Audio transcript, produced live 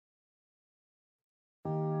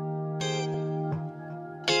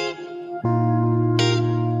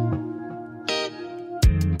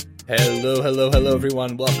Hello,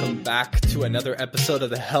 everyone. Welcome back to another episode of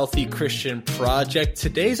the Healthy Christian Project.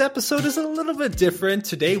 Today's episode is a little bit different.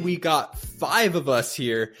 Today, we got 5 of us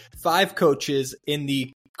here, 5 coaches in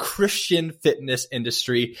the Christian fitness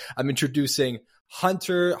industry. I'm introducing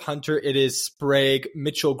Hunter, it is Sprague,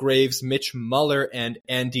 Mitchell Graves, Mitch Muller, and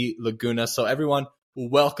Andy Lagunas. So everyone,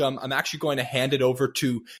 welcome. I'm actually going to hand it over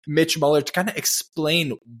to Mitch Muller to kind of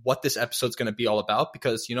explain what this episode's going to be all about,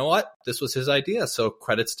 because you know what? This was his idea, so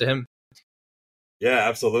credits to him. Yeah,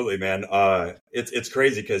 absolutely, man. It's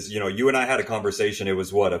crazy because, you and I had a conversation. It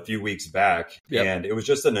was a few weeks back, and it was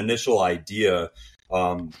just an initial idea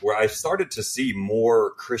where I started to see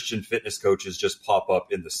more Christian fitness coaches just pop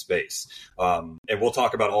up in the space. And we'll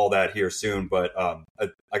talk about all that here soon. But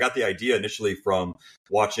I got the idea initially from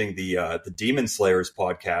watching the Demon Slayers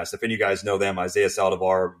podcast. If any of you guys know them, Isaiah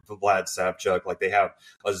Saldivar, Vlad Savchuk, like they have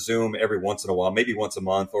a Zoom every once in a while, maybe once a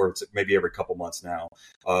month, or it's maybe every couple months now,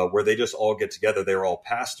 where they just all get together. They're all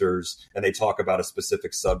pastors and they talk about a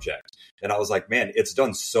specific subject. And I was like, man, it's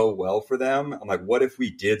done so well for them. I'm like, what if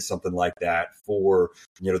we did something like that for,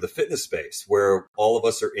 the fitness space where all of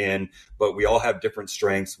us are in, but we all have different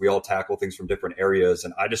strengths. We all tackle things from different areas.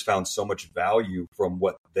 And I just found so much value from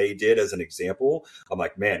what they did as an example. I'm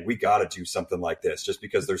like, man, we got to do something like this just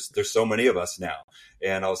because there's so many of us now.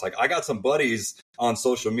 And I was like, I got some buddies on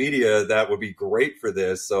social media that would be great for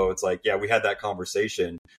this. So it's like, yeah, we had that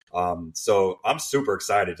conversation. So I'm super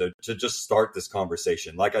excited to just start this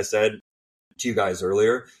conversation. Like I said to you guys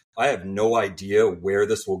earlier, I have no idea where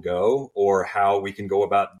this will go or how we can go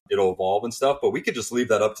about it'll evolve and stuff, but we could just leave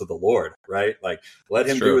that up to the Lord, right? Like let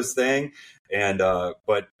him do his thing. And,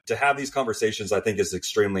 but to have these conversations, I think is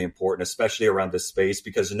extremely important, especially around this space,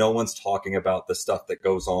 because no one's talking about the stuff that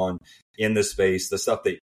goes on in this space, the stuff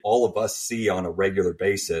that all of us see on a regular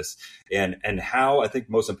basis, and how I think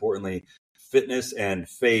most importantly, fitness and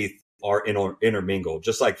faith are intermingled.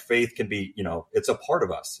 Just like faith can be, it's a part of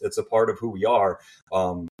us. It's a part of who we are.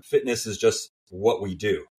 Fitness is just what we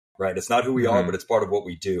do, right? It's not who we are, but it's part of what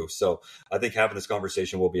we do. So I think having this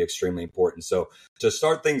conversation will be extremely important. So to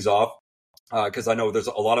start things off, because I know there's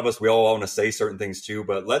a lot of us, we all want to say certain things too,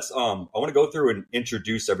 but let's, I want to go through and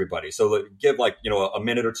introduce everybody. So give a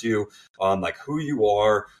minute or two on who you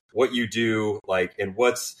are, what you do, and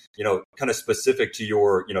what's, kind of specific to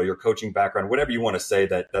your, your coaching background, whatever you want to say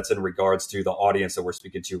that's in regards to the audience that we're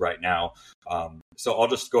speaking to right now. So I'll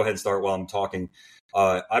just go ahead and start while I'm talking.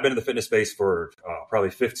 I've been in the fitness space for probably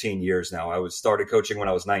 15 years now. I started coaching when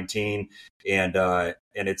I was 19, and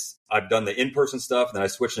I've done the in-person stuff, and then I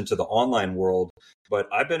switched into the online world. But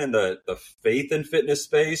I've been in the faith and fitness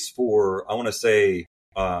space for, I want to say,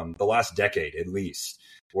 the last decade at least,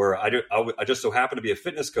 where I just so happen to be a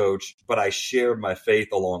fitness coach, but I share my faith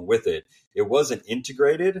along with it. It wasn't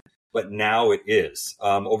integrated, but now it is.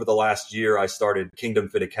 Over the last year, I started Kingdom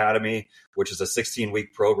Fit Academy, which is a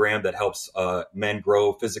 16-week program that helps men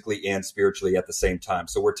grow physically and spiritually at the same time.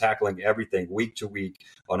 So we're tackling everything week to week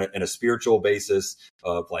in a spiritual basis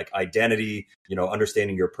of identity,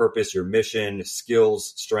 understanding your purpose, your mission,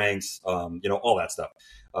 skills, strengths, all that stuff.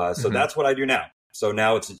 So that's what I do now. So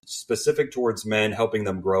now it's specific towards men, helping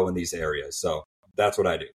them grow in these areas. So that's what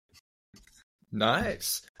I do.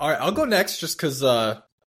 Nice. All right, I'll go next just because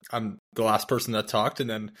I'm the last person that talked, and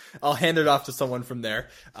then I'll hand it off to someone from there.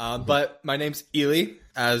 But my name's Ely,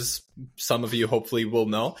 as some of you hopefully will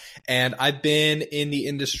know, and I've been in the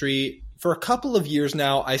industry for a couple of years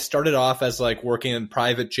now. I started off as working in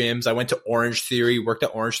private gyms. I went to Orange Theory, worked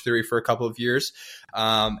at Orange Theory for a couple of years,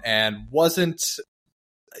 and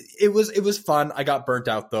it was fun. I got burnt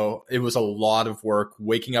out though. It was a lot of work,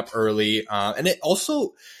 waking up early. And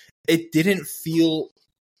it didn't feel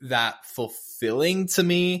that fulfilling to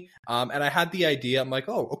me. And I had the idea, I'm like,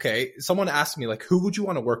 oh, okay. Someone asked me who would you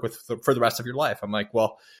want to work with for the rest of your life? I'm like,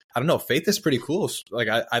 well, I don't know. Faith is pretty cool.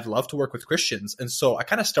 I'd love to work with Christians. And so I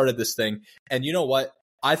kind of started this thing, and you know what?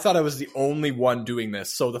 I thought I was the only one doing this.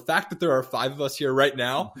 So the fact that there are 5 of us here right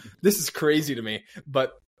now, this is crazy to me,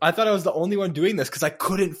 but I thought I was the only one doing this because I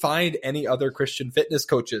couldn't find any other Christian fitness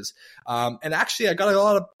coaches. And actually I got a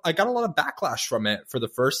lot of backlash from it for the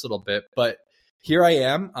first little bit, but here I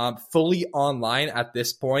am, fully online at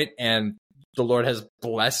this point, and the Lord has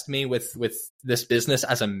blessed me with this business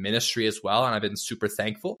as a ministry as well. And I've been super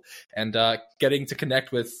thankful, and getting to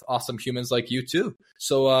connect with awesome humans like you too.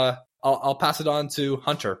 So I'll pass it on to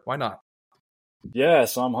Hunter. Why not? Yeah,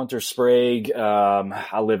 so I'm Hunter Sprague.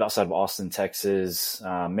 I live outside of Austin, Texas.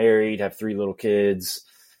 Married, have 3 little kids.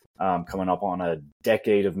 Coming up on a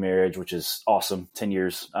decade of marriage, which is awesome. 10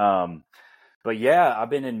 years. But yeah, I've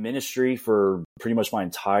been in ministry for pretty much my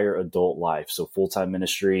entire adult life. So full-time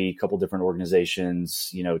ministry, a couple different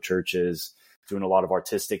organizations, churches, doing a lot of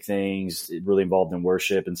artistic things, really involved in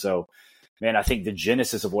worship. And so, man, I think the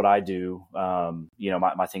genesis of what I do,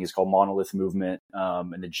 my thing is called Monolith Movement.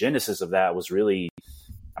 And the genesis of that was really,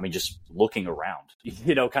 just looking around,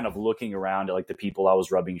 kind of looking around at like the people I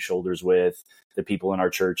was rubbing shoulders with, the people in our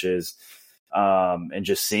churches, and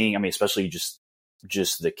just seeing, especially just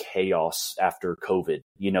the chaos after COVID,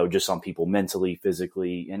 just on people mentally,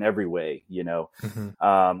 physically, in every way,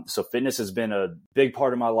 So fitness has been a big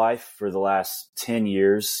part of my life for the last 10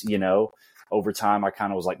 years, over time. I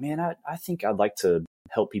kind of was like, man, I think I'd like to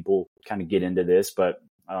help people kind of get into this. But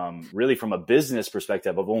really from a business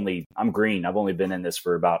perspective, I'm green. I've only been in this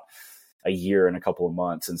for about a year and a couple of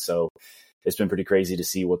months. And so it's been pretty crazy to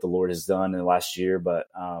see what the Lord has done in the last year. But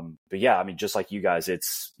yeah, just like you guys,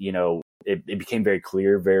 it's, it became very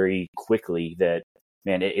clear very quickly that,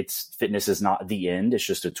 man, fitness is not the end. It's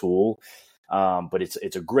just a tool. But it's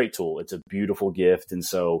a great tool. It's a beautiful gift. And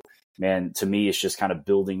so, man, to me, it's just kind of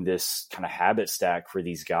building this kind of habit stack for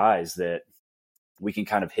these guys that we can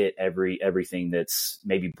kind of hit everything that's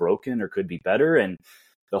maybe broken or could be better. And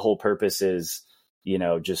the whole purpose is,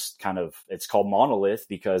 just kind of, it's called Monolith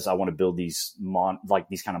because I want to build these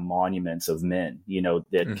these kind of monuments of men,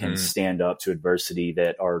 that can stand up to adversity,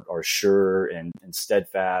 that are sure and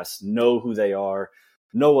steadfast, know who they are,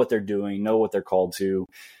 know what they're doing, know what they're called to,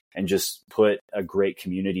 and just put a great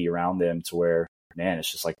community around them to where, man,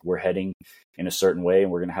 it's just like we're heading in a certain way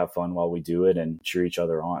and we're going to have fun while we do it and cheer each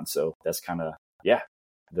other on. So that's kind of,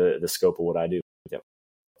 the scope of what I do. Yep.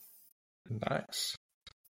 Nice.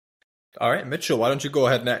 All right, Mitchell, why don't you go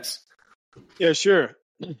ahead next? Yeah, sure.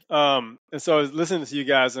 And so I was listening to you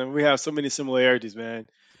guys, and we have so many similarities, man.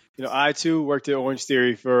 I too worked at Orange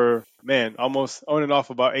Theory for, almost on and off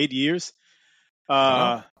about 8 years.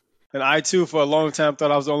 And I too, for a long time,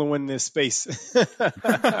 thought I was the only one in this space.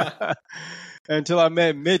 Until I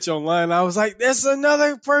met Mitch online, I was like, "There's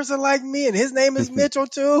another person like me, and his name is Mitchell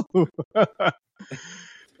too."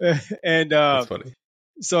 And that's funny.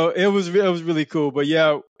 So it was really cool. But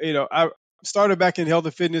yeah, I started back in health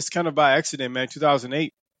and fitness kind of by accident, man.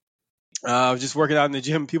 2008. I was just working out in the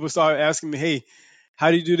gym. People started asking me, "Hey,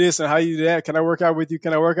 how do you do this and how do you do that? Can I work out with you?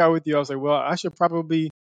 Can I work out with you?" I was like, "Well, I should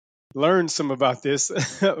probably learn some about this."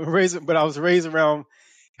 But I was raised around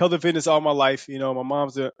health and fitness all my life. My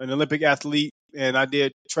mom's an Olympic athlete, and I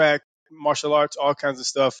did track, martial arts, all kinds of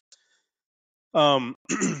stuff.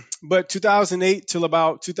 But 2008 till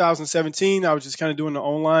about 2017, I was just kind of doing the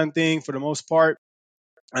online thing for the most part.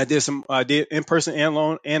 I did in person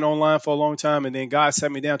and online for a long time, and then God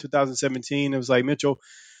sat me down 2017. It was like, "Mitchell,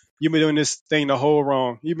 you've been doing this thing the whole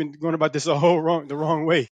wrong. You've been going about this the wrong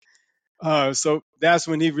way." So that's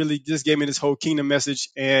when He really just gave me this whole kingdom message.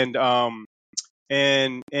 And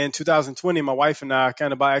in 2020, my wife and I,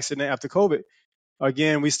 kind of by accident after COVID,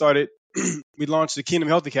 again, we launched the Kingdom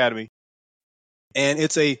Health Academy. And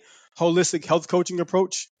it's a holistic health coaching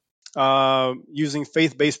approach using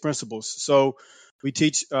faith-based principles. So we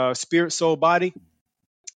teach spirit, soul, body,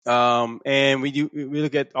 and we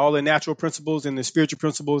look at all the natural principles and the spiritual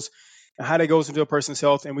principles and how that goes into a person's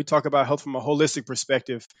health. And we talk about health from a holistic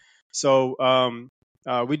perspective. So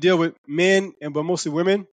we deal with men, but mostly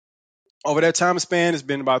women. Over that time span, it's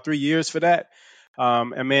been about 3 years for that.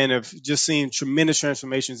 And men have just seen tremendous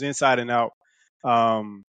transformations inside and out.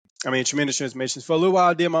 Tremendous transformations. For a little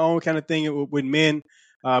while, I did my own kind of thing with men,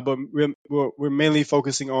 but we're mainly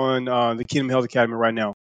focusing on the Kingdom Health Academy right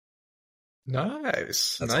now.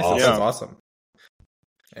 Nice. That's nice. awesome. That's awesome.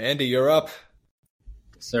 Andy, you're up.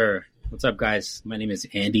 Sir, what's up, guys? My name is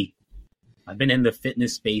Andy. I've been in the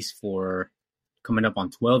fitness space for coming up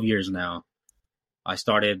on 12 years now. I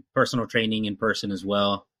started personal training in person as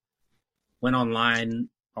well. Went online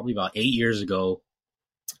probably about 8 years ago,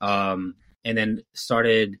 and then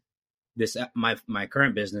started this my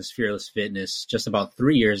current business, Fearless Fitness, just about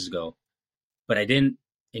 3 years ago. But I didn't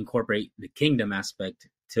incorporate the kingdom aspect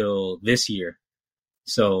till this year,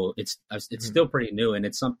 so it's still pretty new, and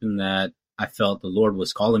it's something that I felt the Lord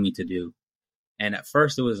was calling me to do. And at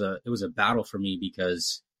first, it was a battle for me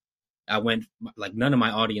because I went like none of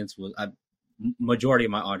my audience was. Majority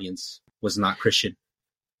of my audience was not Christian,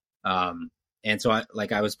 and so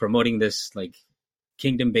I was promoting this like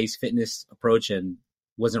kingdom-based fitness approach and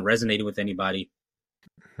wasn't resonating with anybody,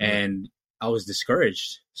 and I was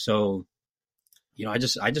discouraged. So, I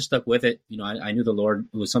just stuck with it. I knew the Lord,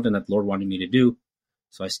 it was something that the Lord wanted me to do,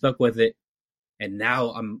 so I stuck with it. And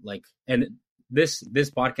now I'm like, and this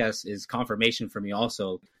podcast is confirmation for me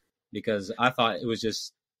also, because I thought it was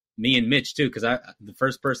just me and Mitch too, because the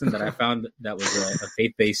first person that I found that was a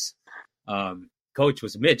faith-based coach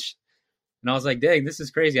was Mitch, and I was like, dang, this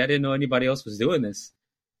is crazy. I didn't know anybody else was doing this.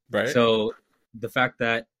 Right. So the fact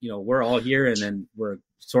that, we're all here and then we're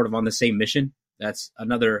sort of on the same mission, that's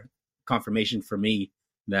another confirmation for me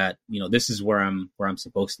that, this is where I'm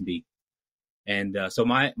supposed to be. And so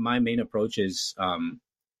my main approach is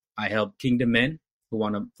I help kingdom men who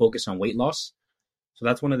want to focus on weight loss. So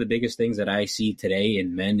that's one of the biggest things that I see today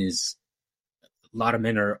in men is a lot of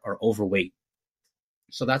men are overweight.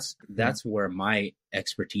 So that's where my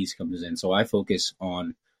expertise comes in. So I focus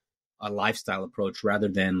on a lifestyle approach rather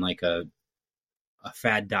than like a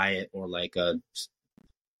fad diet or like a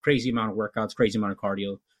crazy amount of workouts, crazy amount of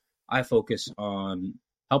cardio. I focus on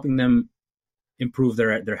helping them improve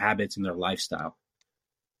their habits and their lifestyle.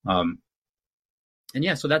 And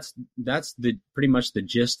yeah, so that's the pretty much the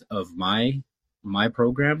gist of my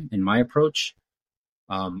program and my approach.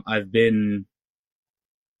 I've been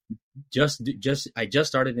I just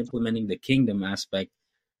started implementing the kingdom aspect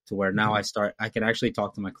to where now I can actually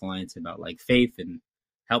talk to my clients about like faith and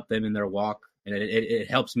help them in their walk, and it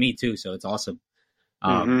helps me too. So it's awesome.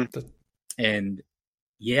 And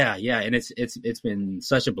yeah, and it's been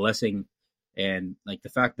such a blessing, and like the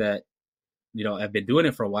fact that I've been doing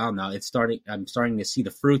it for a while now. I'm starting to see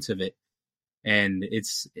the fruits of it, and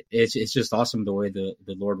it's just awesome the way the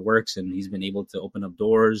Lord works, and He's been able to open up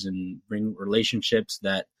doors and bring relationships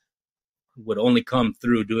that would only come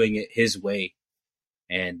through doing it His way.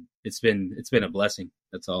 And it's been a blessing.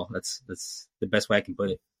 That's all. That's the best way I can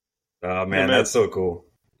put it. Oh man, that's so cool.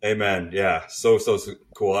 Amen. Yeah. So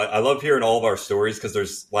cool. I love hearing all of our stories because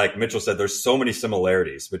there's, like Mitchell said, there's so many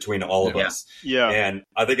similarities between all of us. Yeah. And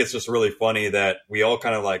I think it's just really funny that we all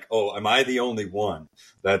kind of like, oh, am I the only one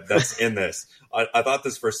that's in this? I thought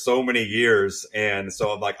this for so many years. And so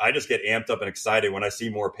I'm like, I just get amped up and excited when I see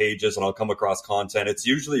more pages and I'll come across content. It's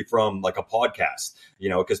usually from like a podcast,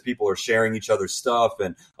 because people are sharing each other's stuff.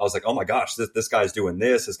 And I was like, oh my gosh, this guy's doing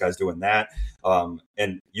this guy's doing that.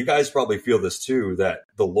 And you guys probably feel this too, that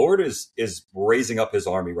the Lord is raising up His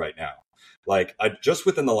army right now. Like just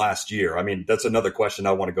within the last year, I mean, that's another question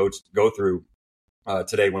I want to go through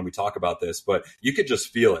today when we talk about this, but you could just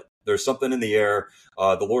feel it. There's something in the air.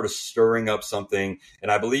 The Lord is stirring up something.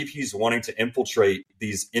 And I believe He's wanting to infiltrate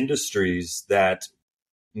these industries that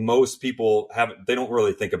most people they don't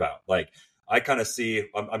really think about. Like I kind of see,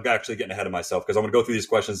 I'm actually getting ahead of myself because I'm going to go through these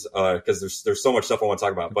questions because there's so much stuff I want to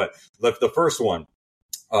talk about. But the first one,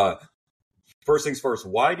 first things first,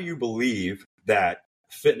 why do you believe that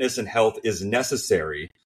fitness and health is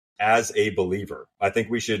necessary as a believer? I think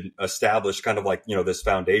we should establish kind of like, this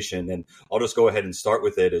foundation, and I'll just go ahead and start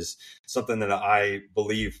with it as something that I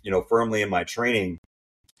believe, firmly in my training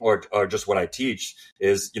or just what I teach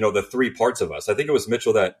is, the three parts of us. I think it was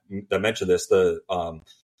Mitchell that mentioned this, the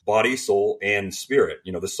body, soul, and spirit,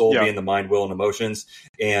 the soul being the mind, will, and emotions.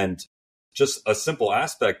 And just a simple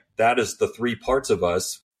aspect, that is the three parts of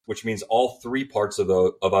us, which means all three parts of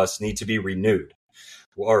us need to be renewed.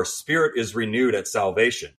 Our spirit is renewed at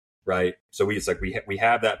salvation, right? So we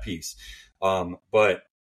have that piece. But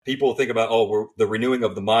people think about, the renewing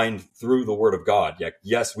of the mind through the Word of God. Yeah,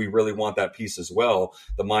 yes, we really want that piece as well.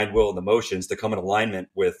 The mind, will, and emotions to come in alignment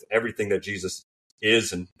with everything that Jesus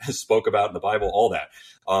is and spoke about in the Bible, all that.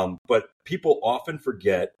 But people often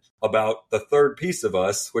forget about the third piece of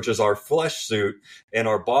us, which is our flesh suit and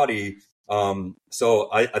our body. So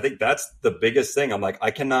I think that's the biggest thing. I'm like,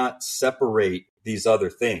 I cannot separate these other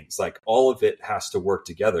things. Like all of it has to work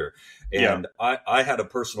together. And I had a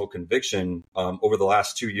personal conviction over the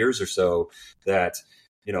last 2 years or so that,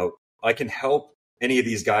 I can help any of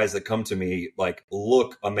these guys that come to me like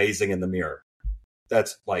look amazing in the mirror.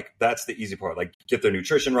 That's the easy part. Like get their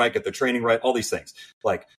nutrition right, get their training right, all these things.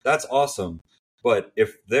 Like that's awesome. But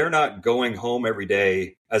if they're not going home every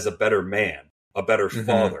day as a better man, a better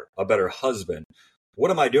father, a better husband, what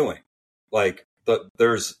am I doing? Like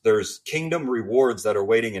there's kingdom rewards that are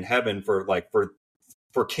waiting in heaven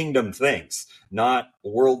for kingdom things, not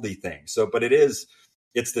worldly things. So, but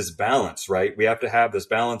it's this balance, right? We have to have this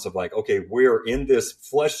balance of like, okay, we're in this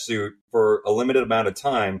flesh suit for a limited amount of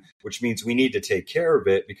time, which means we need to take care of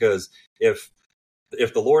it, because if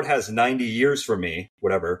the Lord has 90 years for me,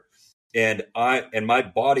 whatever, and my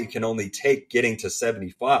body can only take getting to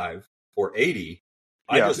 75 or 80,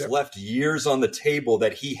 I just left years on the table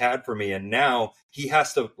that He had for me. And now He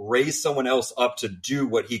has to raise someone else up to do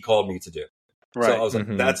what He called me to do. Right. So I was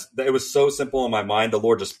like, it was so simple in my mind. The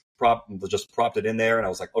Lord just propped it in there. And I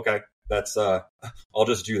was like, okay, that's, I'll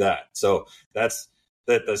just do that. So that's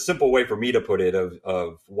the simple way for me to put it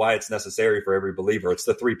of why it's necessary for every believer. It's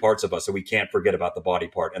the three parts of us, so we can't forget about the body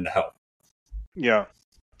part and the health. Yeah.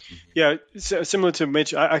 Yeah, similar to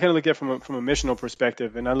Mitch, I kind of look at it from a missional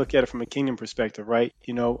perspective, and I look at it from a kingdom perspective, right?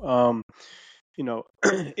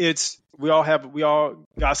 It's we all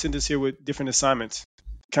God sent us here with different assignments.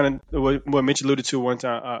 Kind of what Mitch alluded to one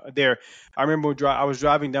time there. I remember I was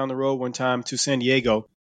driving down the road one time to San Diego,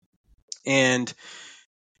 and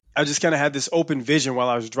I just kind of had this open vision while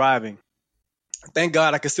I was driving. Thank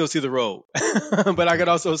God I could still see the road, but I could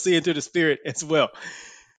also see into the spirit as well.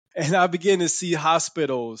 And I began to see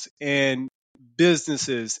hospitals and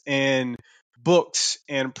businesses and books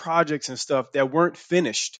and projects and stuff that weren't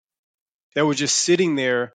finished, that were just sitting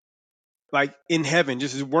there like in heaven,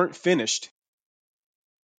 just weren't finished.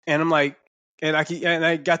 And I'm like, and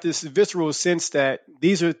I got this visceral sense that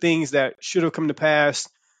these are things that should have come to pass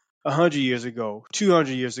 100 years ago,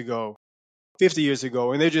 200 years ago, 50 years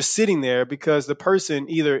ago. And they're just sitting there because the person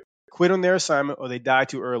either quit on their assignment or they died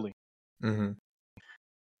too early. Mm-hmm.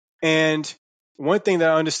 And one thing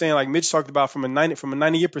that I understand, like Mitch talked about from a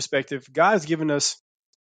 90-year perspective, God has given us,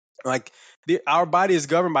 like, our body is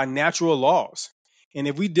governed by natural laws. And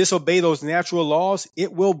if we disobey those natural laws,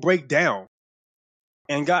 it will break down.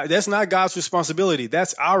 And God, that's not God's responsibility.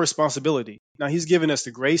 That's our responsibility. Now, He's given us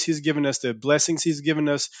the grace. He's given us the blessings. He's given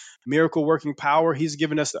us miracle working power. He's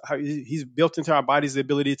given us, He's built into our bodies the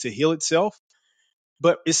ability to heal itself.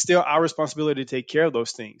 But it's still our responsibility to take care of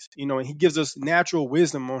those things, and He gives us natural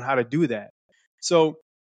wisdom on how to do that. So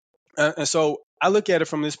I look at it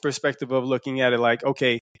from this perspective of looking at it like,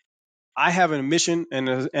 okay, I have a mission and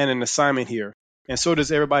an assignment here. And so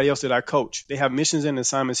does everybody else that I coach. They have missions and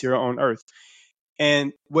assignments here on earth.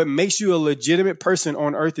 And what makes you a legitimate person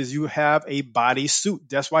on earth is you have a body suit.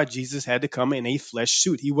 That's why Jesus had to come in a flesh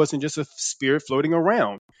suit. He wasn't just a spirit floating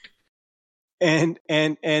around. And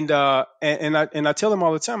I tell them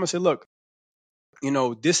all the time, I say, look,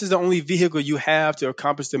 this is the only vehicle you have to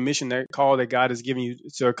accomplish the mission, that call that God has given you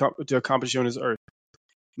to accomplish on this earth.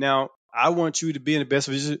 Now, I want you to be in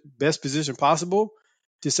the best position possible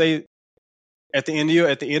to say at the end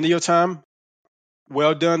of your time,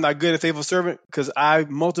 well done, thy good and faithful servant, because I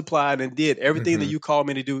multiplied and did everything that you called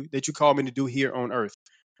me to do here on earth.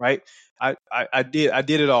 Right? I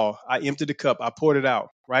did it all. I emptied the cup. I poured it out.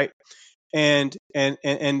 Right? And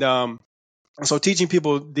so teaching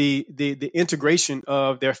people the integration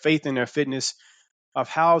of their faith and their fitness, of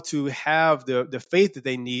how to have the faith that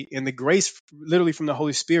they need and the grace literally from the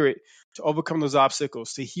Holy Spirit to overcome those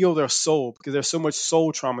obstacles, to heal their soul, because there's so much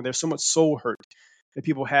soul trauma, there's so much soul hurt that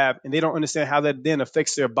people have, and they don't understand how that then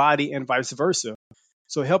affects their body and vice versa.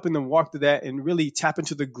 So helping them walk through that and really tap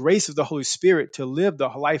into the grace of the Holy Spirit to live the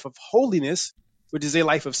life of holiness, which is a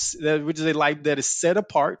life that is set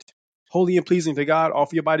apart, holy and pleasing to God.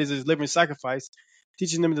 Offer your bodies as a living sacrifice,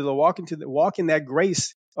 teaching them to walk in that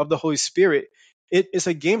grace of the Holy Spirit. It's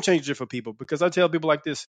a game changer for people, because I tell people like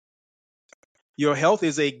this: your health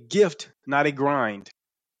is a gift, not a grind.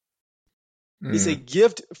 It's a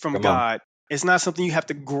gift from God. It's not something you have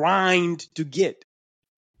to grind to get.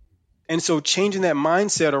 And so changing that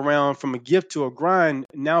mindset around from a gift to a grind,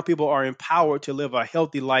 now people are empowered to live a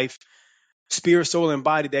healthy life, spirit, soul, and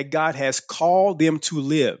body that God has called them to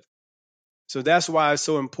live. So that's why it's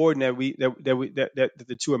so important that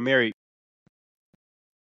the two are married.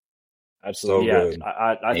 Absolutely. So yeah. good.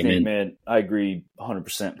 I think, man, I agree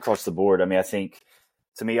 100% across the board. I mean, I think,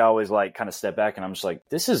 to me, I always like kind of step back and I'm just like,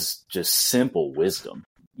 this is just simple wisdom,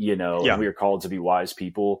 and we are called to be wise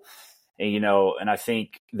people. And, and I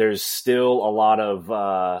think there's still a lot of,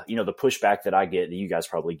 the pushback that I get, that you guys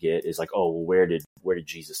probably get, is like, oh, well, where did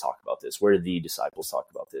Jesus talk about this? Where did the disciples talk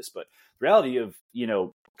about this? But the reality of,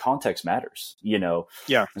 context matters,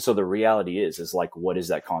 Yeah. And so the reality is like, what is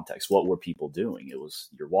that context? What were people doing? It was,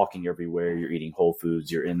 you're walking everywhere, you're eating whole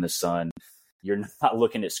foods, you're in the sun, you're not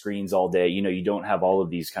looking at screens all day. You don't have all of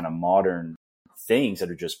these kind of modern things that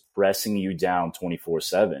are just pressing you down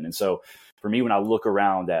 24/7. And so for me, when I look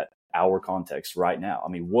around at our context right now, I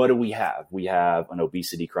mean, what do we have? We have an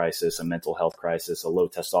obesity crisis, a mental health crisis, a low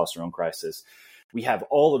testosterone crisis. We have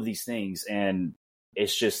all of these things. And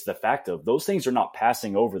it's just the fact of those things are not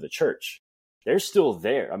passing over the church. They're still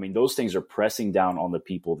there. I mean, those things are pressing down on the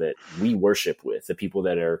people that we worship with, the people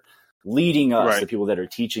that are leading us, the people that are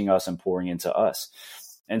teaching us and pouring into us.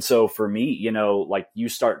 And so for me, like, you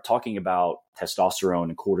start talking about testosterone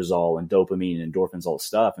and cortisol and dopamine and endorphins, all this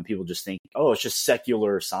stuff, and people just think, oh, it's just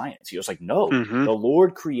secular science. It's like, no, the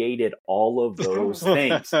Lord created all of those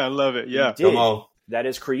things. I love it. Yeah. Come on. That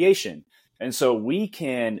is creation. And so we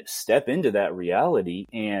can step into that reality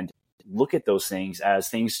and look at those things as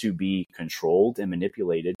things to be controlled and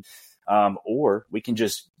manipulated. Or we can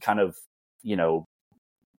just kind of,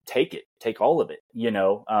 take all of it,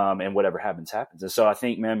 and whatever happens. And so I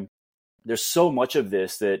think, man, there's so much of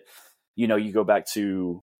this that, you go back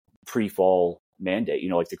to pre-fall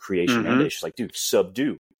mandate, like the creation mandate. It's like, dude,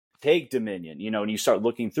 subdue, take dominion, and you start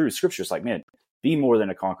looking through scripture. It's like, man, be more than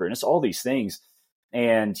a conqueror. And it's all these things.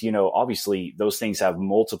 And, obviously those things have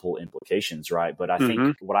multiple implications, right? But I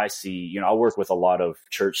think what I see, I work with a lot of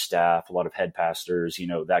church staff, a lot of head pastors,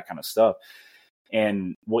 that kind of stuff.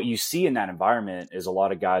 And what you see in that environment is a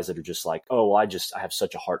lot of guys that are just like, oh, well, I have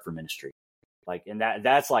such a heart for ministry. Like, and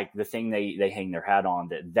that's like the thing they hang their hat on,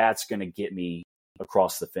 that's going to get me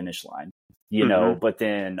across the finish line, but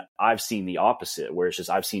then I've seen the opposite, where it's just,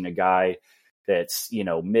 I've seen a guy that's,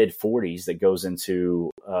 mid 40s that goes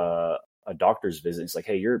into, a doctor's visit. It's like,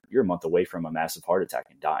 hey, you're a month away from a massive heart attack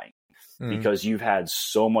and dying because you've had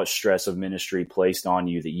so much stress of ministry placed on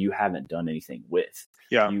you that you haven't done anything with.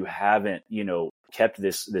 Yeah. You haven't, kept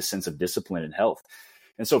this sense of discipline and health.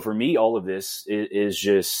 And so for me, all of this is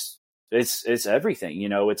just, it's everything,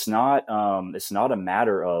 it's not a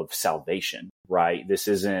matter of salvation, right? This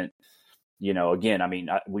isn't, again, I mean,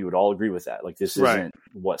 we would all agree with that. Like, this isn't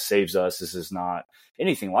what saves us. This is not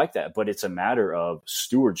anything like that, but it's a matter of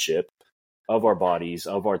stewardship of our bodies,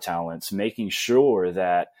 of our talents, making sure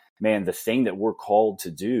that, man, the thing that we're called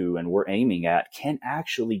to do and we're aiming at can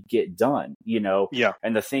actually get done, Yeah.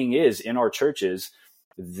 And the thing is, in our churches,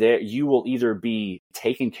 that you will either be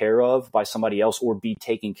taken care of by somebody else or be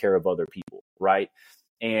taking care of other people, right?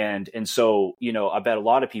 And so, I bet a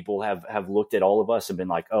lot of people have looked at all of us and been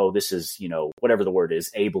like, oh, this is, whatever the word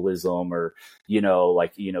is, ableism, or,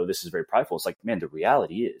 this is very prideful. It's like, man, the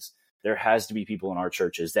reality is there has to be people in our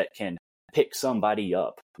churches that can pick somebody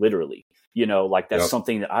up, literally. Like that's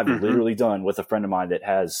something that I've literally done with a friend of mine that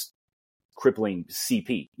has crippling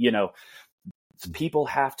CP, people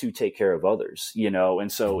have to take care of others,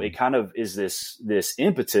 and so it kind of is this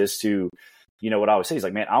impetus to, what I always say is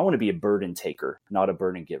like, man, I want to be a burden taker, not a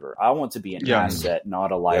burden giver. I want to be an asset,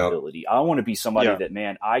 not a liability. I want to be somebody that,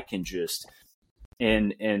 man, I can just,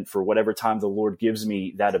 and for whatever time the Lord gives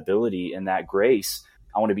me that ability and that grace,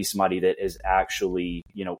 I want to be somebody that is actually,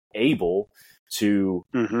 able to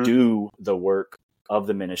do the work of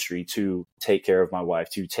the ministry, to take care of my wife,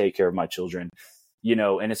 to take care of my children,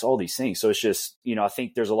 and it's all these things. So it's just, I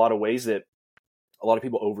think there's a lot of ways that a lot of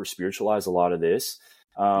people over spiritualize a lot of this.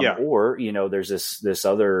 Or, there's this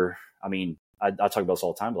other, I mean, I talk about this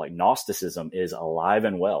all the time, but like Gnosticism is alive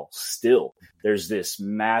and well still. There's this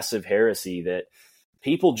massive heresy that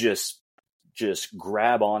people just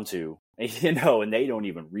grab onto, and they don't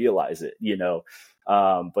even realize it,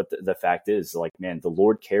 but the fact is, like, man, the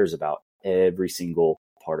Lord cares about every single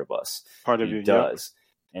part of us. Part of you does.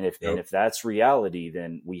 And if that's reality,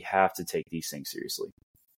 then we have to take these things seriously.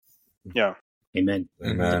 Yeah. Amen.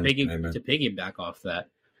 Amen. To piggyback off that,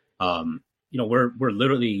 we're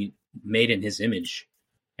literally made in His image,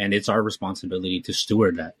 and it's our responsibility to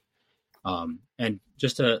steward that. And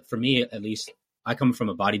for me, at least, I come from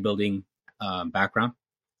a bodybuilding background,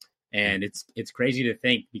 and it's crazy to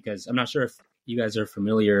think, because I'm not sure if you guys are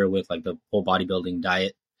familiar with like the whole bodybuilding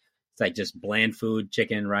diet. It's like just bland food,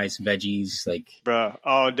 chicken, rice, veggies, like bruh,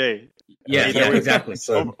 all day. Yeah, exactly.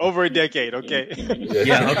 Over a decade. Okay.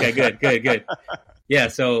 Yeah. Okay. Good. Yeah.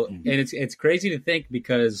 So, and it's crazy to think,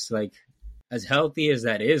 because like, as healthy as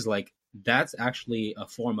that is, like, that's actually a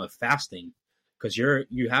form of fasting, because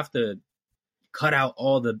you have to cut out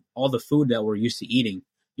all the food that we're used to eating.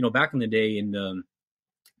 Back in the day, in the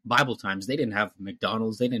Bible times, they didn't have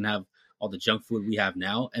McDonald's, they didn't have all the junk food we have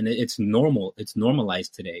now, and it's normal. It's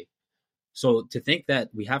normalized today. So to think that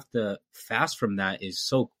we have to fast from that is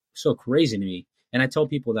so crazy to me. And I tell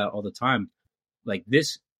people that all the time. Like,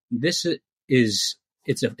 this is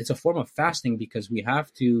it's a form of fasting, because we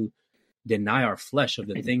have to deny our flesh of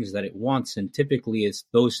the things that it wants, and typically it's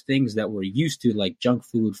those things that we're used to, like junk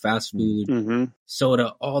food, fast food,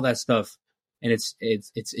 soda, all that stuff. And it's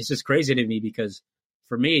just crazy to me, because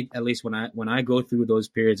for me, at least, when I go through those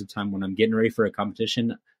periods of time when I'm getting ready for a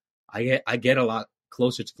competition, I get a lot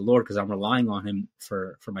closer to the Lord, because I'm relying on Him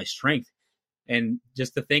for my strength. And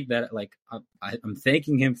just to think that, like, I'm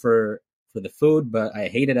thanking Him for the food, but I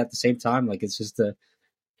hate it at the same time. Like, it's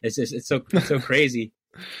so crazy,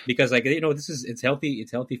 because, like, it's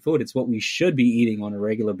healthy food. It's what we should be eating on a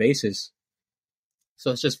regular basis.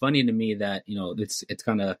 So it's just funny to me that, it's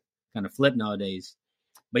kind of flipped nowadays.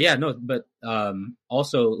 But yeah, no, but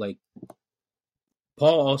also, like,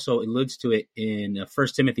 Paul also alludes to it in 1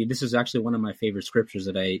 Timothy. This is actually one of my favorite scriptures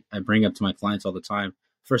that I bring up to my clients all the time.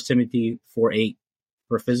 1 Timothy 4:8.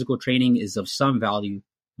 For physical training is of some value,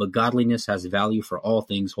 but godliness has value for all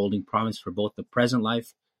things, holding promise for both the present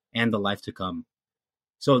life and the life to come.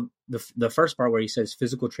 So the first part where he says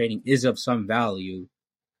physical training is of some value,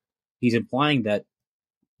 he's implying that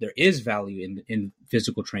there is value in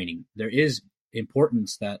physical training. There is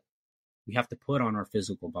importance that we have to put on our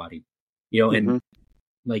physical body, and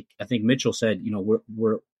like I think Mitchell said,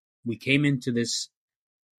 we came into this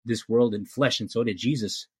world in flesh, and so did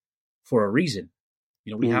Jesus for a reason.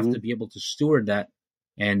 We have to be able to steward that,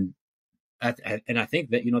 and I think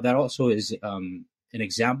that that also is an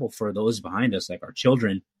example for those behind us, like our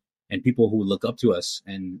children and people who look up to us,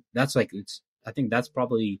 and that's I think that's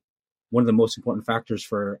probably one of the most important factors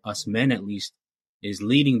for us men, at least, is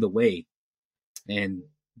leading the way, and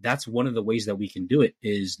that's one of the ways that we can do it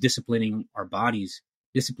is disciplining our bodies,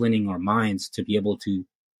 disciplining our minds to be able to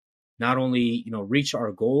not only reach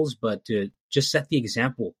our goals, but to just set the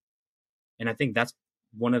example. And I think that's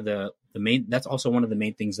one of the main. That's also one of the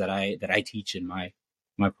main things that I teach in my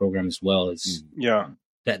program as well. Is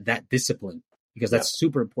that discipline, because that's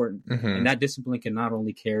super important, and that discipline can not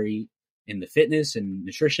only carry in the fitness and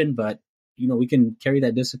nutrition, but we can carry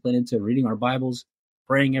that discipline into reading our Bibles,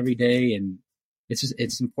 praying every day, and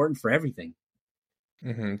it's important for everything.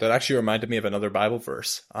 That actually reminded me of another Bible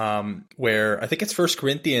verse, where I think it's 1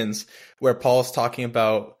 Corinthians, where Paul's talking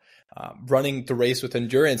about running the race with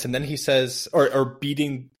endurance, and then he says, or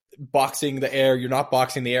boxing the air. You're not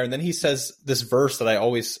boxing the air, and then he says this verse that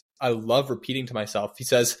I love repeating to myself. He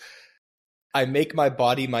says, "I make my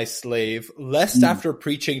body my slave, lest after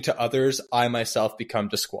preaching to others, I myself become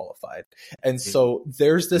disqualified." And so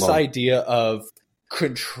there's this idea of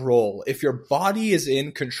control. If your body is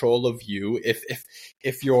in control of you,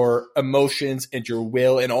 if your emotions and your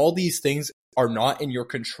will and all these things are not in your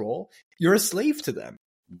control, you're a slave to them.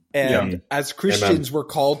 And as Christians, we're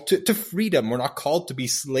called to freedom. We're not called to be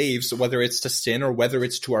slaves, whether it's to sin or whether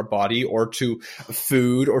it's to our body or to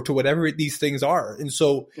food or to whatever these things are. And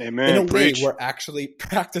so in a way, we're actually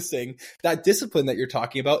practicing that discipline that you're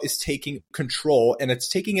talking about is taking control, and it's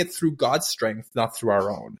taking it through God's strength, not through our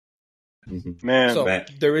own.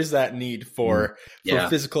 There is that need for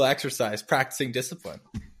physical exercise, practicing discipline.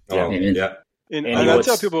 And I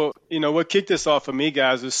tell people, what kicked this off for me,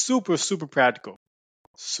 guys, is super, super practical.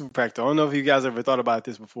 Super practical. I don't know if you guys ever thought about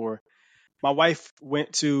this before. My wife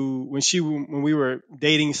went to when we were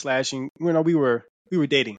dating we were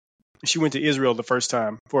dating. She went to Israel the first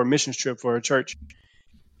time for a missions trip for her church,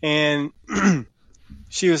 and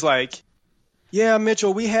she was like, "Yeah,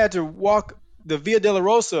 Mitchell, we had to walk the Via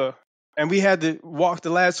Dolorosa, and we had to walk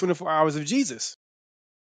the last 24 hours of Jesus."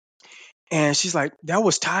 And she's like, "That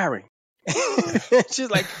was tiring."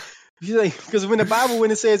 she's like, because when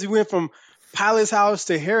it says he went from Pilate's house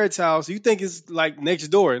to Herod's house, you think it's like next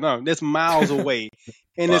door. No, that's miles away.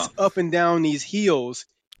 And it's up and down these hills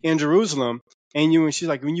in Jerusalem. And she's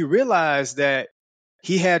like, when you realize that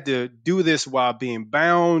he had to do this while being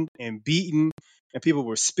bound and beaten, and people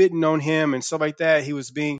were spitting on him and stuff like that,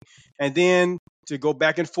 and then to go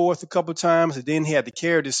back and forth a couple times, and then he had to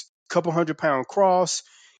carry this couple 100-pound cross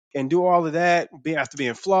and do all of that after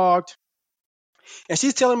being flogged. And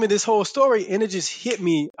she's telling me this whole story, and it just hit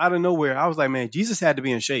me out of nowhere. I was like, man, Jesus had to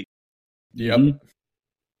be in shape. Yep.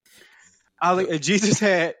 I was like, if Jesus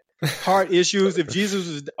had heart issues, if Jesus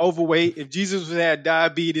was overweight, if Jesus had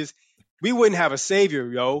diabetes, we wouldn't have a savior,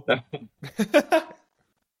 yo.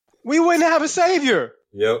 We wouldn't have a savior.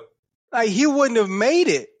 Yep. Like, he wouldn't have made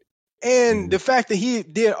it. And the fact that he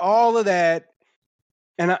did all of that,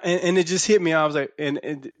 and it just hit me. I was like,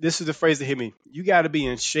 and this is the phrase that hit me. You got to be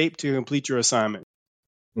in shape to complete your assignment.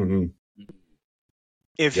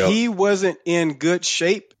 If he wasn't in good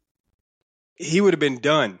shape, he would have been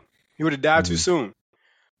done. He would have died too soon.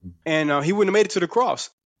 And he wouldn't have made it to the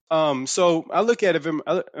cross. So I look at it,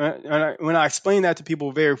 when I explain that to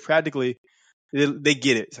people very practically, they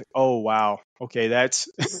get it. It's like, oh, wow. Okay, that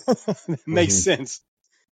makes sense.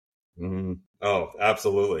 Oh,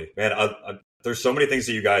 absolutely. Man, there's so many things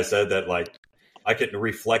that you guys said that, like, I can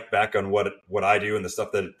reflect back on what I do and the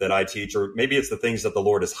stuff that I teach, or maybe it's the things that the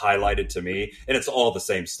Lord has highlighted to me, and it's all the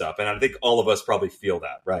same stuff. And I think all of us probably feel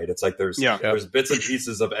that, right? It's like there's bits and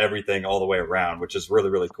pieces of everything all the way around, which is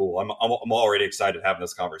really, really cool. I'm already excited having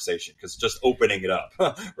this conversation because just opening it up,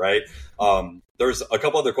 right? There's a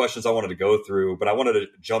couple other questions I wanted to go through, but I wanted to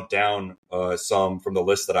jump down some from the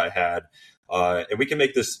list that I had. And we can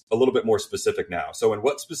make this a little bit more specific now. So in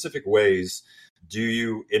what specific ways do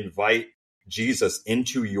you invite Jesus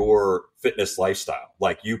into your fitness lifestyle?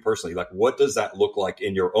 Like, you personally, like, what does that look like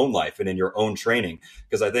in your own life and in your own training?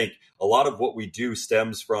 Because I think a lot of what we do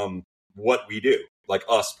stems from what we do, like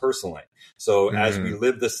us personally. So as we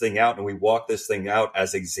live this thing out and we walk this thing out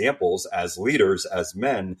as examples, as leaders, as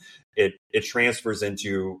men, it transfers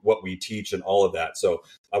into what we teach and all of that. So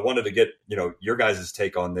I wanted to get, your guys'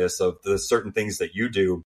 take on this, of the certain things that you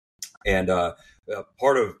do. And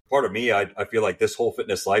part of me, I feel like this whole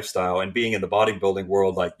fitness lifestyle and being in the bodybuilding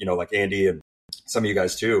world, like Andy and some of you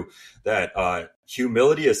guys too, that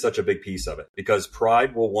humility is such a big piece of it, because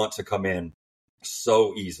pride will want to come in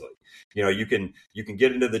so easily. You can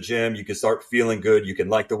get into the gym, you can start feeling good, you can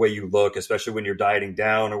like the way you look, especially when you're dieting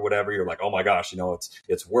down or whatever. You're like, oh my gosh,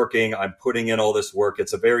 it's working. I'm putting in all this work.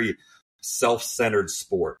 It's a very self-centered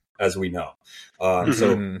sport, as we know.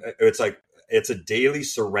 So it's like, it's a daily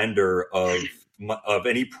surrender of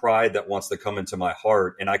any pride that wants to come into my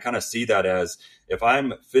heart. And I kind of see that as, if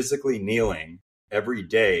I'm physically kneeling every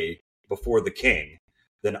day before the King,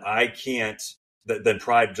 then then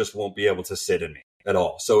pride just won't be able to sit in me at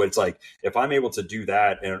all. So it's like, if I'm able to do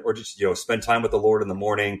that, or just, spend time with the Lord in the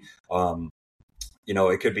morning,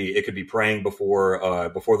 it could be praying before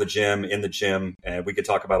the gym, in the gym, and we could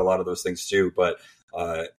talk about a lot of those things too. But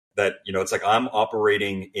that, it's like I'm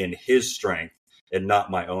operating in His strength and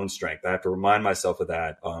not my own strength. I have to remind myself of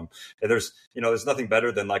that. And there's nothing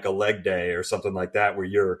better than like a leg day or something like that, where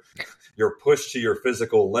you're pushed to your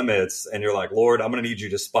physical limits and you're like, Lord, I'm going to need you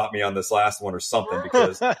to spot me on this last one or something,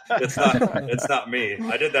 because it's not me.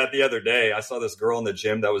 I did that the other day. I saw this girl in the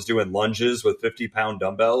gym that was doing lunges with 50-pound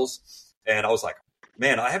dumbbells. And I was like,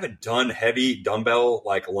 man, I haven't done heavy dumbbell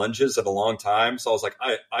like lunges in a long time. So I was like,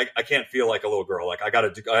 I can't feel like a little girl. Like I gotta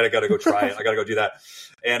go try it. I gotta go do that.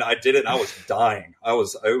 And I did it. And I was dying.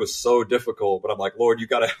 It was so difficult, but I'm like, Lord, you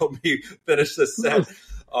gotta help me finish this set.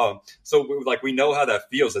 So we know how that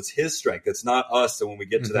feels. It's His strength. It's not us. And when we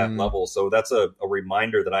get to that level, so that's a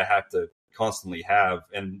reminder that I have to constantly have.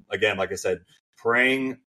 And again, like I said,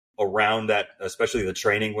 praying around that, especially the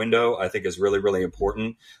training window, I think is really, really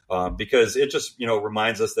important, because it just,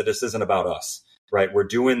 reminds us that this isn't about us, right? We're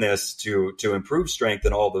doing this to improve strength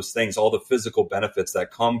and all those things, all the physical benefits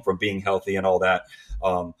that come from being healthy and all that.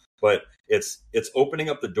 But it's opening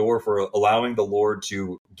up the door for allowing the Lord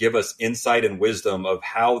to give us insight and wisdom of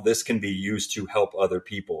how this can be used to help other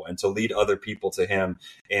people and to lead other people to Him.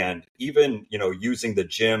 And even, using the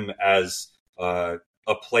gym as,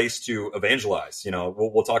 a place to evangelize.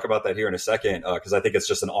 We'll talk about that here in a second, because I think it's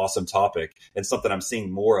just an awesome topic and something I'm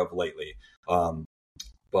seeing more of lately.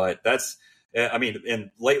 But that's, and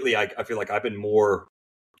lately I feel like I've been more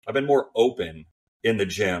open in the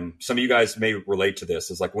gym. Some of you guys may relate to this.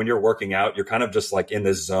 It's like when you're working out, you're kind of just like in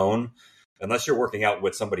this zone, unless you're working out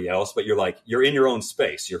with somebody else, but you're in your own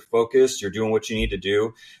space. You're focused. You're doing what you need to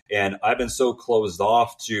do. And I've been so closed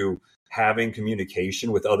off to having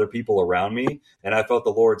communication with other people around me. And I felt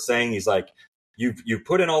the Lord saying, He's like, you've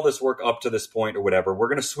put in all this work up to this point or whatever. We're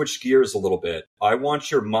going to switch gears a little bit. I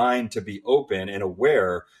want your mind to be open and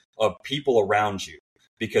aware of people around you,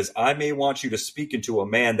 because I may want you to speak into a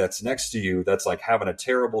man that's next to you that's like having a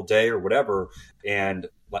terrible day or whatever. And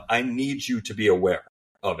I need you to be aware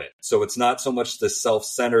of it. So it's not so much the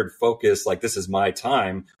self-centered focus, like this is my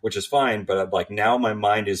time, which is fine, but like now my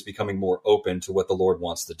mind is becoming more open to what the Lord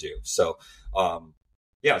wants to do. So,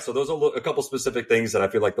 so those are a couple specific things that I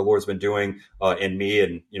feel like the Lord's been doing in me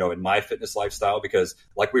and, in my fitness lifestyle, because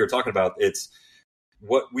like we were talking about, it's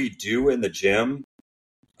what we do in the gym,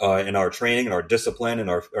 in our training and our discipline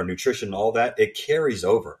and our nutrition and all that, it carries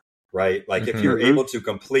over. Right? Like if you're able to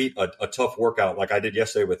complete a tough workout, like I did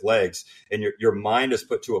yesterday with legs, and your mind is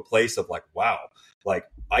put to a place of like, wow, like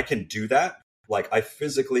I can do that. Like I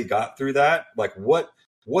physically got through that. Like what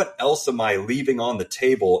else am I leaving on the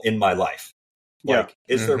table in my life? Like,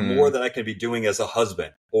 is there more that I can be doing as a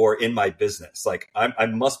husband or in my business? Like I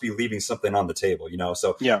must be leaving something on the table,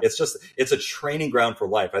 So it's a training ground for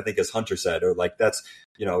life, I think, as Hunter said, or like that's,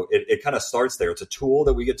 it kind of starts there. It's a tool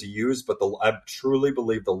that we get to use, but I truly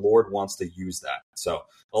believe the Lord wants to use that. So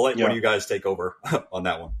I'll let one of you guys take over on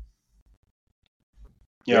that one.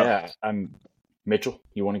 Yeah. I'm Mitchell.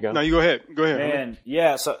 You want to go? No, you go ahead. Man.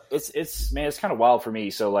 Yeah. So it's kind of wild for me.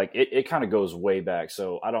 So like it kind of goes way back.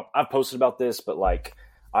 So I've posted about this, but like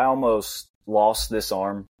I almost lost this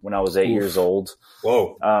arm when I was 8 years old.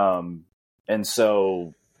 Whoa. And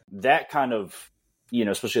so that kind of,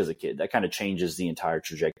 especially as a kid, that kind of changes the entire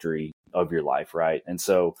trajectory of your life. Right. And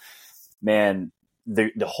so, man,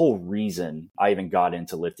 the whole reason I even got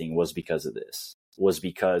into lifting was because of this,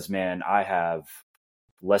 man, I have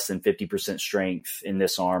less than 50% strength in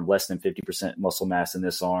this arm, less than 50% muscle mass in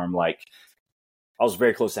this arm. Like I was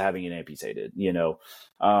very close to having it amputated,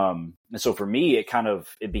 And so for me, it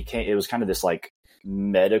was kind of this like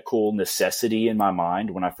medical necessity in my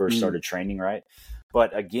mind when I first started training, right?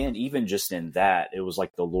 But again, even just in that, it was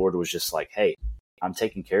like the Lord was just like, hey, I'm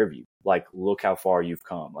taking care of you. Like, look how far you've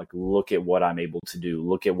come. Like, look at what I'm able to do.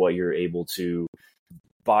 Look at what you're able to,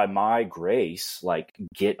 by my grace, like,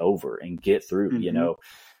 get over and get through, you know?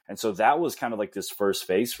 And so that was kind of like this first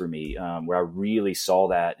phase for me, where I really saw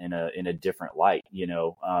that in a different light, you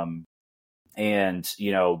know? And,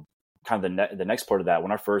 you know, kind of the next part of that,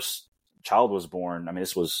 when our first child was born, I mean,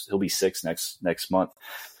 he'll be 6 next month,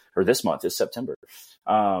 or this month, it's September.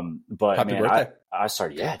 But Happy man, birthday. I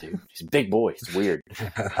started, yeah, dude, he's a big boy. It's weird.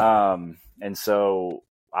 And so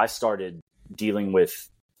I started dealing with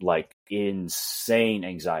like insane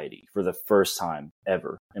anxiety for the first time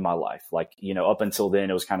ever in my life. Like, you know, up until then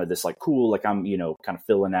it was kind of this like, cool, like I'm, you know, kind of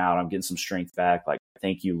filling out, I'm getting some strength back. Like,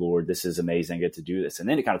 thank you, Lord, this is amazing. I get to do this. And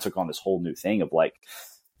then it kind of took on this whole new thing of like,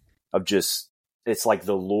 it's like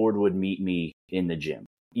the Lord would meet me in the gym,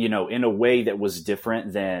 you know, in a way that was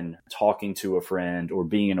different than talking to a friend or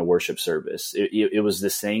being in a worship service. It was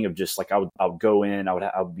this thing of just like, I would go in, I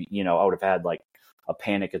would be, you know, I would have had like a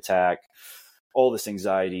panic attack, all this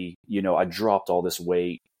anxiety, you know, I dropped all this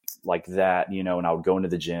weight like that, you know, and I would go into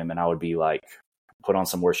the gym and I would be like, put on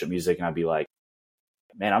some worship music and I'd be like,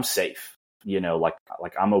 man, I'm safe, you know, like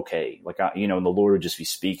I'm okay. Like, you know, and the Lord would just be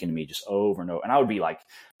speaking to me just over and over. And I would be like,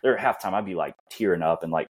 there at halftime, I'd be like tearing up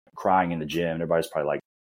and like crying in the gym. And everybody's probably like,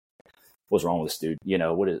 what's wrong with this dude? You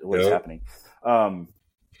know, what is happening?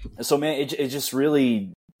 So man, it just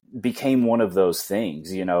really became one of those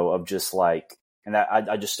things, you know, of just like, and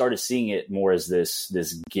I just started seeing it more as this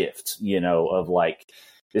gift, you know, of like,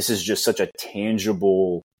 this is just such a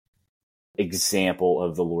tangible example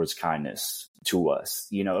of the Lord's kindness to us,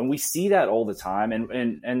 you know, and we see that all the time.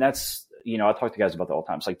 And that's, you know, I talk to guys about that all the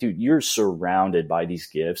time. It's like, dude, you're surrounded by these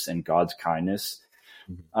gifts and God's kindness.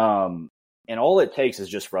 And all it takes is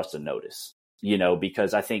just for us to notice, you know,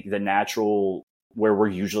 because I think the natural, where we're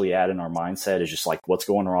usually at in our mindset is just like, what's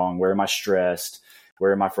going wrong? Where am I stressed?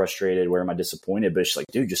 Where am I frustrated? Where am I disappointed? But it's like,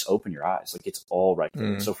 dude, just open your eyes. Like, it's all right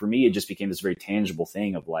there. So for me, it just became this very tangible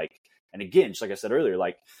thing of like, and again, just like I said earlier,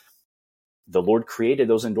 like the Lord created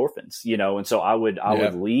those endorphins, you know? And so I would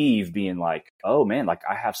leave being like, oh man, like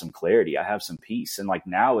I have some clarity. I have some peace. And like,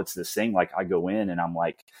 now it's this thing, like I go in and I'm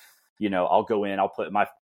like, you know, I'll go in, I'll put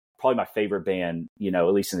probably my favorite band, you know,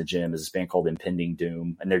 at least in the gym, is this band called Impending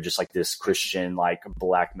Doom. And they're just like this Christian, like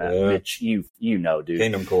black metal, which you know, dude.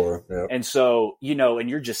 Kingdom Core. Yeah. And so, you know, and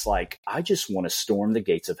you're just like, I just want to storm the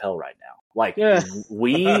gates of hell right now. Like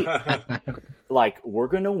we're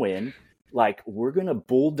going to win. Like, we're going to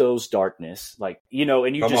bulldoze darkness. Like, you know,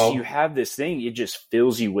 and you have this thing, it just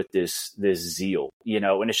fills you with this zeal, you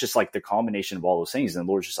know, and it's just like the combination of all those things. And the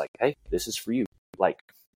Lord's just like, hey, this is for you. Like,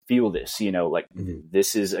 feel this, you know, like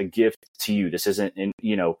this is a gift to you. This isn't,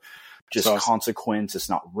 you know, just consequence. It's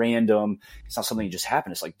not random. It's not something that just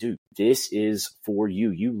happened. It's like, dude, this is for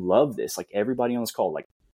you. You love this. Like everybody on this call, like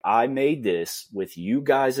I made this with you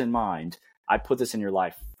guys in mind. I put this in your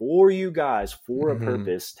life for you guys for a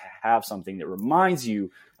purpose, to have something that reminds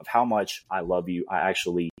you of how much I love you. I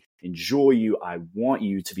actually enjoy you. I want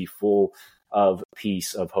you to be full of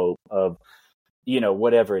peace, of hope, of, you know,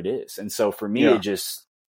 whatever it is. And so for me, it just,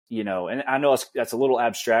 you know, and I know that's a little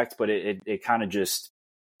abstract, but it kind of just,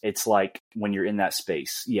 it's like when you're in that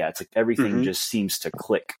space, it's like everything just seems to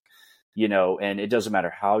click, you know, and it doesn't matter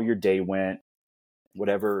how your day went,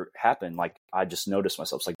 whatever happened. Like, I just noticed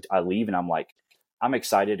myself. It's like I leave and I'm like, I'm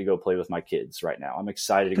excited to go play with my kids right now. I'm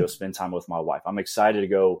excited to go spend time with my wife. I'm excited to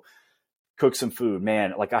go cook some food,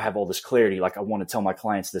 man. Like, I have all this clarity. Like, I want to tell my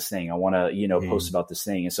clients this thing. I want to, you know, post about this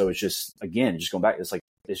thing. And so it's just, again, just going back, it's like,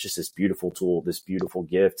 it's just this beautiful tool, this beautiful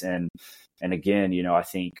gift. And again, you know, I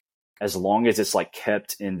think as long as it's like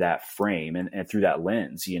kept in that frame and through that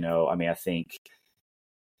lens, you know, I mean, I think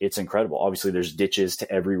it's incredible. Obviously there's ditches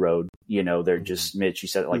to every road, you know, they're just, Mitch, you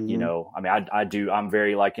said like, you know, I mean, I'm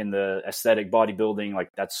very like in the aesthetic bodybuilding, like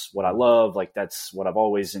that's what I love. Like that's what I've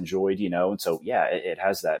always enjoyed, you know? And so, yeah, it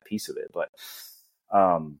has that piece of it, but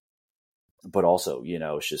also, you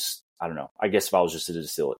know, it's just, I don't know, I guess if I was just to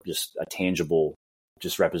distill it, just a tangible,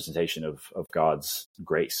 just representation of God's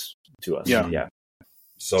grace to us. Yeah.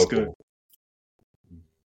 So it's cool. Good.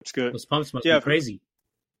 It's good. Those pumps must be crazy.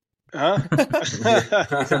 Huh?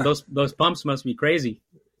 So those pumps must be crazy.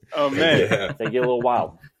 Oh man. They get a little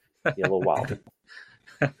wild.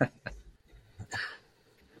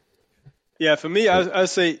 Yeah, for me, I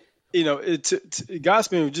say, you know, God's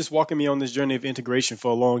been just walking me on this journey of integration for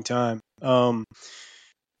a long time.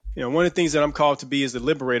 You know, one of the things that I'm called to be is the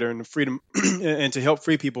liberator and the freedom and to help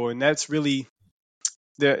free people. And that's really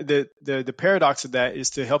the paradox of that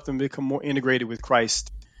is to help them become more integrated with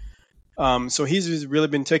Christ. So he's just really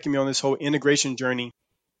been taking me on this whole integration journey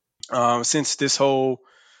since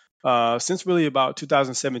really about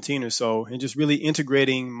 2017 or so, and just really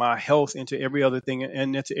integrating my health into every other thing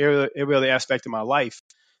and into every other aspect of my life.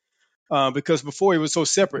 Because before it was so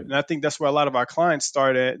separate, and I think that's where a lot of our clients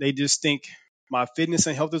start at. They just think my fitness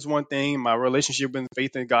and health is one thing, my relationship with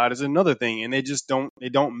faith in God is another thing, and they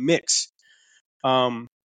don't mix. And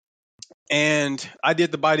I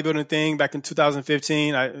did the bodybuilding thing back in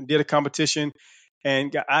 2015. I did a competition,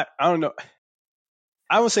 and I don't know.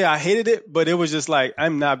 I would say I hated it, but it was just like,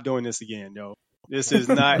 I'm not doing this again, yo. This is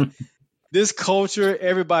not this culture.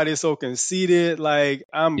 Everybody is so conceited. Like,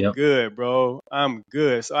 I'm good, bro. I'm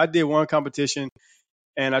good. So I did one competition,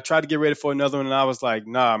 and I tried to get ready for another one, and I was like,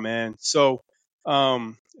 nah, man. So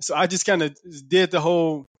I just kind of did the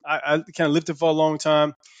whole. I kind of lived it for a long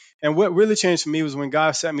time. And what really changed for me was when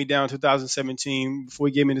God sat me down in 2017, before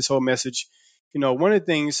he gave me this whole message. One of the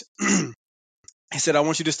things he said, I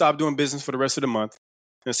want you to stop doing business for the rest of the month.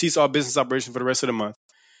 Cease all business operation for the rest of the month.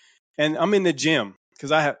 And I'm in the gym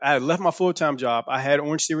because I had left my full-time job. I had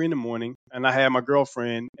Orange Theory in the morning, and I had my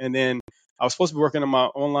girlfriend. And then I was supposed to be working on my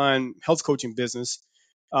online health coaching business.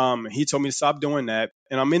 He told me to stop doing that.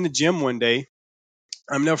 And I'm in the gym one day.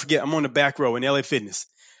 I'll never forget, I'm on the back row in LA Fitness.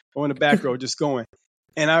 I'm on the back row just going.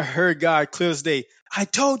 And I heard God clear as day, I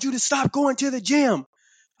told you to stop going to the gym.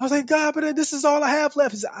 I was like, God, but this is all I have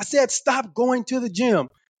left. I said, stop going to the gym.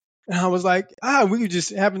 And I was like, we were just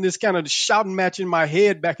having this kind of shouting match in my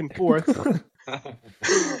head back and forth.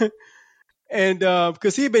 And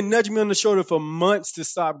because he had been nudging me on the shoulder for months to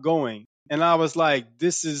stop going. And I was like,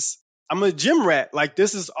 I'm a gym rat. Like,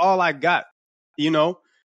 this is all I got,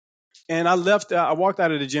 And I walked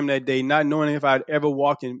out of the gym that day not knowing if I'd ever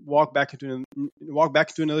walk back into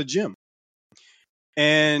another gym.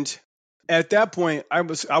 And at that point, I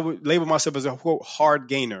would label myself as a quote hard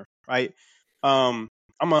gainer, right?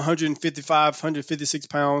 I'm 155, 156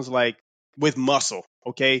 pounds, like with muscle.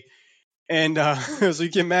 Okay. And so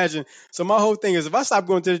you can imagine. So my whole thing is, if I stop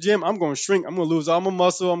going to the gym, I'm going to shrink. I'm going to lose all my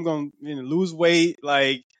muscle. I'm going to lose weight.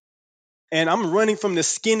 And I'm running from the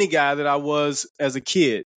skinny guy that I was as a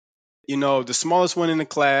kid. The smallest one in the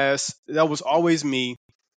class. That was always me.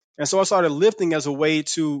 And so I started lifting as a way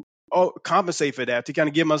to compensate for that, to kind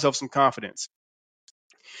of give myself some confidence.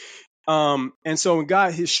 And so when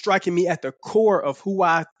God is striking me at the core of who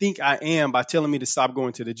I think I am by telling me to stop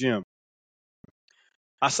going to the gym.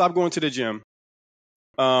 I stopped going to the gym.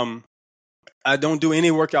 I don't do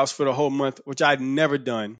any workouts for the whole month, which I'd never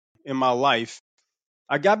done in my life.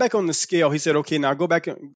 I got back on the scale. He said, okay, now go back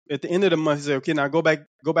at the end of the month. He said, okay, now go back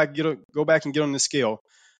and get on the scale.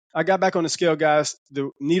 I got back on the scale, guys.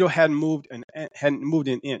 The needle hadn't moved an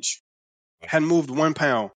inch, hadn't moved 1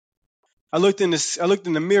 pound. I looked in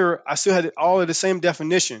the mirror. I still had all of the same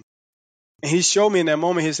definition. And he showed me in that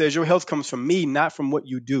moment, he says, your health comes from me, not from what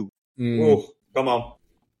you do. Oh, come on.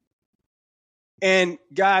 And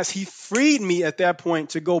guys, he freed me at that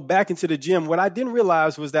point to go back into the gym. What I didn't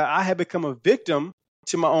realize was that I had become a victim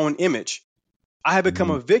to my own image. I had become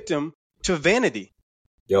a victim to vanity.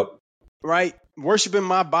 Yep. Right? Worshiping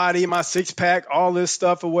my body, my six pack, all this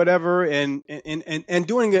stuff or whatever, and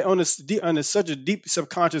doing it on such a deep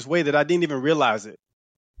subconscious way that I didn't even realize it.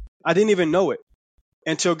 I didn't even know it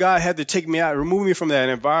until God had to take me out, remove me from that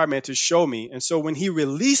environment to show me. And so when he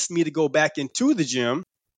released me to go back into the gym,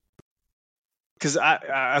 because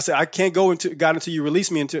I said, I can't go into God until you release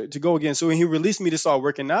me to go again. So when he released me to start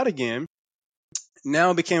working out again,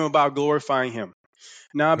 now it became about glorifying him.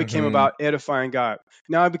 Now it became about edifying God.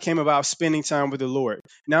 Now it became about spending time with the Lord.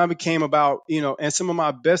 Now it became about, and some of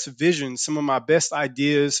my best visions, some of my best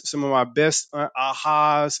ideas, some of my best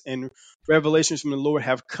ahas and revelations from the Lord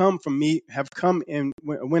have come in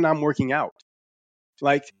when I'm working out.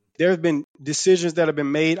 Like, there have been decisions that have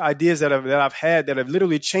been made, ideas that I've had that have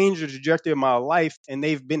literally changed the trajectory of my life, and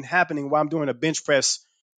they've been happening while I'm doing a bench press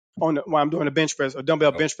or dumbbell bench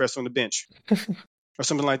press on the bench, or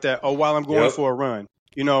something like that, or while I'm going for a run.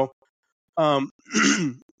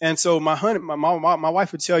 And so my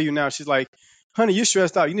wife would tell you now, she's like, honey, you're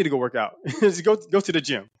stressed out. You need to go work out. Just go to the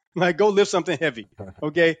gym. Like, go lift something heavy.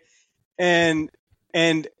 Okay. And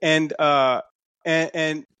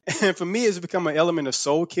for me, it's become an element of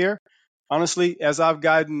soul care. Honestly, as I've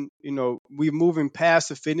gotten, we're moving past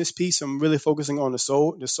the fitness piece. I'm really focusing on the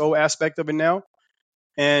soul aspect of it now.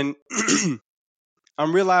 And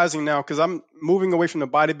I'm realizing now, because I'm moving away from the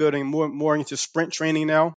bodybuilding more into sprint training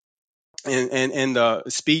now, and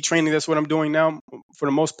speed training. That's what I'm doing now for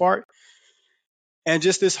the most part. And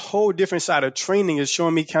just this whole different side of training is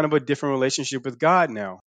showing me kind of a different relationship with God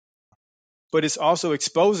now. But it's also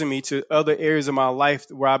exposing me to other areas of my life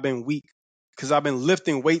where I've been weak, because I've been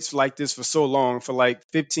lifting weights like this for so long, for like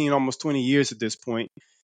 15, almost 20 years at this point.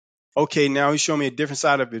 Okay, now he's showing me a different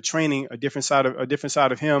side of the training, a different side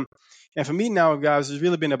of him. And for me now, guys, it's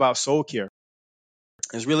really been about soul care.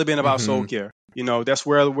 It's really been about soul care. That's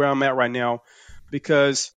where I'm at right now,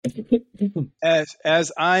 because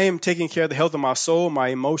as I am taking care of the health of my soul, my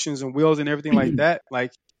emotions and wills and everything like that,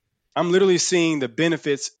 like I'm literally seeing the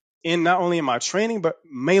benefits in not only in my training, but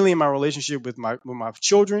mainly in my relationship with my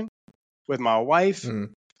children, with my wife,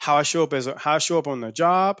 how I show up on the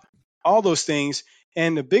job, all those things.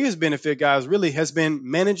 And the biggest benefit, guys, really has been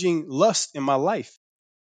managing lust in my life.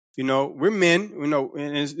 We're men,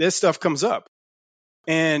 and that stuff comes up.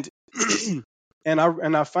 And and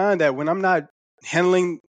I find that when I'm not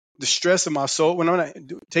handling the stress of my soul, when I'm not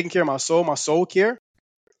taking care of my soul care,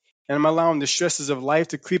 and I'm allowing the stresses of life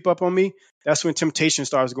to creep up on me, that's when temptation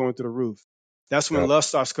starts going through the roof. That's when lust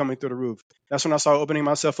starts coming through the roof. That's when I start opening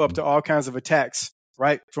myself up to all kinds of attacks,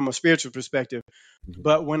 right, from a spiritual perspective.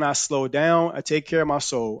 But when I slow down, I take care of my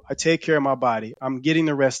soul, I take care of my body, I'm getting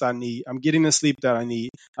the rest I need, I'm getting the sleep that I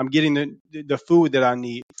need, I'm getting the food that I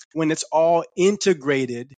need. When it's all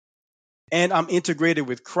integrated and I'm integrated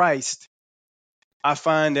with Christ, I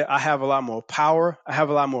find that I have a lot more power, I have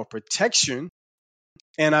a lot more protection,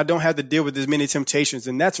 and I don't have to deal with as many temptations.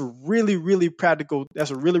 And that's really, really practical.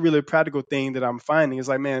 That's a really, really practical thing that I'm finding. It's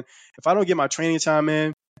like, man, if I don't get my training time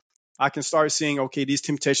in, I can start seeing, okay, these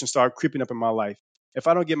temptations start creeping up in my life. If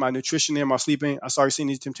I don't get my nutrition in, my sleeping, I start seeing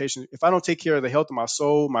these temptations. If I don't take care of the health of my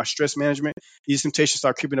soul, my stress management, these temptations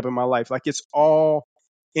start creeping up in my life. Like, it's all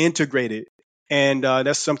integrated. And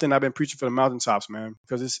that's something I've been preaching for the mountaintops, man,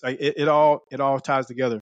 because it's like it all ties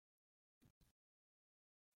together.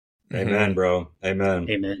 Amen, bro.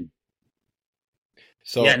 Amen.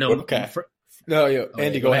 So yeah, no, okay.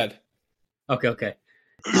 Andy, go ahead. Okay.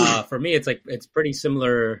 For me, it's pretty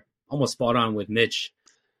similar, almost spot on with Mitch.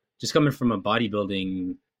 Just coming from a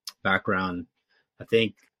bodybuilding background, I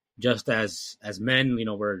think just as men,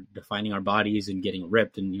 we're defining our bodies and getting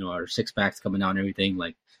ripped, and our six packs coming out and everything.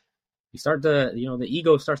 Like, you start to, the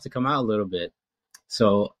ego starts to come out a little bit.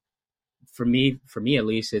 So for me at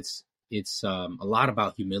least, it's a lot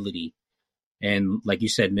about humility. And like you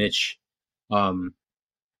said, Mitch, the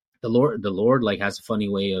Lord like has a funny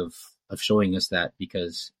way of showing us that,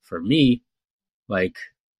 because for me, like,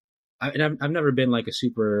 I've never been like a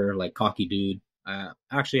super like cocky dude.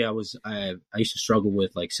 Actually, I used to struggle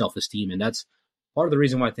with like self-esteem, and that's part of the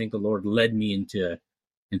reason why I think the Lord led me into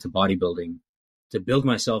bodybuilding, to build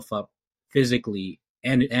myself up physically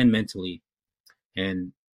and mentally.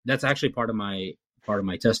 And that's actually part of my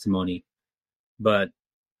testimony. But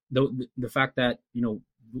the fact that,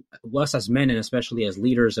 us as men, and especially as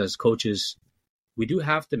leaders, as coaches, we do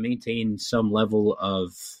have to maintain some level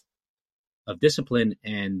of discipline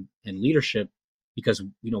and leadership, because,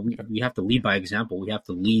 we have to lead by example. We have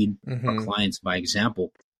to lead our clients by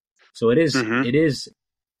example. So it is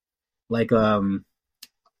like a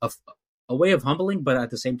way of humbling, but at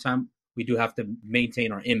the same time, we do have to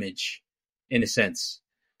maintain our image, in a sense,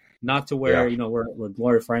 not to where, we're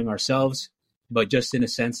glorifying ourselves, but just in a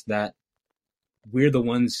sense that we're the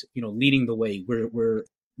ones, leading the way.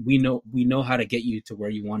 We know how to get you to where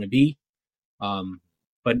you want to be,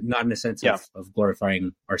 but not in a sense of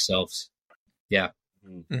glorifying ourselves. Yeah.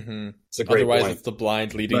 It's a great Otherwise, point. it's the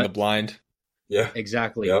blind leading the blind. Yeah,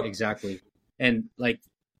 exactly. Yep. Exactly. And like,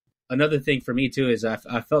 another thing for me too is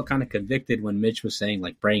I felt kind of convicted when Mitch was saying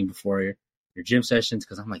like praying before your gym sessions,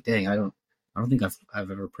 because I'm like, dang, I don't think I've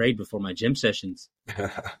ever prayed before my gym sessions.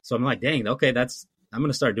 So I'm like, dang, okay, I'm going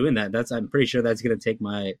to start doing that. I'm pretty sure that's going to take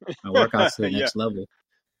my workouts to the next level.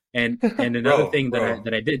 And another thing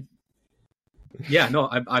that I did. Yeah, no,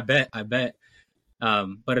 I bet.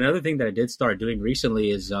 But another thing that I did start doing recently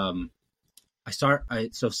is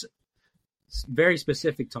very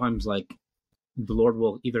specific times, like, the Lord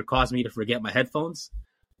will either cause me to forget my headphones,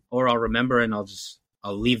 or I'll remember and I'll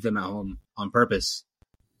leave them at home on purpose.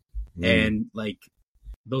 And like,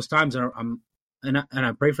 those times and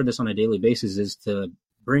I pray for this on a daily basis, is to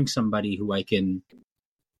bring somebody who I can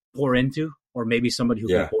pour into, or maybe somebody who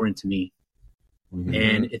can pour into me.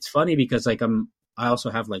 And it's funny because like I also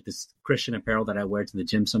have like this Christian apparel that I wear to the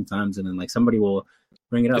gym sometimes, and then like somebody will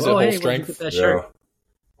bring it up. Is it hey, Whole where'd you get that shirt?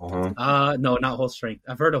 No, not Whole Strength.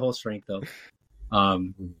 I've heard of Whole Strength though.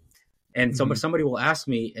 And so somebody will ask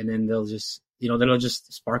me, and then they'll just, they'll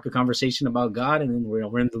just spark a conversation about God, and then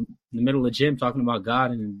we're in the middle of the gym talking about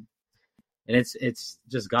God, and it's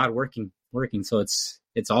just God working. So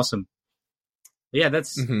it's awesome. yeah,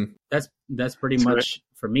 that's pretty much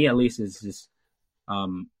for me, at least, is just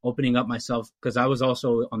opening up myself, because I was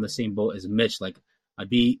also on the same boat as Mitch. Like, I'd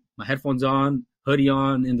be my headphones on, hoodie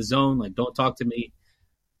on, in the zone, like, don't talk to me.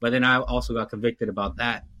 But then I also got convicted about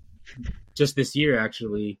that just this year,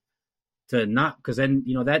 actually, to not, because then,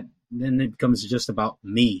 then it becomes just about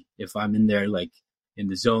me if I'm in there, like, in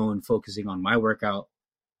the zone, focusing on my workout.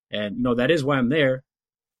 And, that is why I'm there.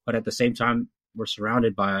 But at the same time, we're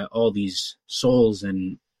surrounded by all these souls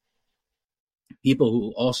and people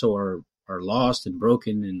who also are lost and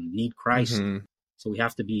broken and need Christ. Mm-hmm. So we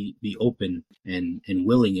have to be open and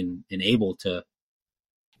willing and able to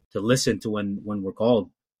listen to when we're called.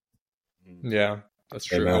 Yeah, that's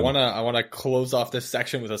true. Amen. I wanna close off this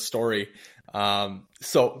section with a story.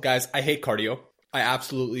 So guys, I hate cardio. I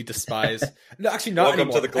absolutely despise. No, actually, not Welcome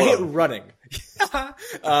anymore. To the club. I hate running.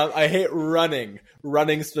 I hate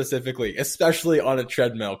running specifically, especially on a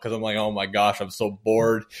treadmill, because I'm like, oh my gosh, I'm so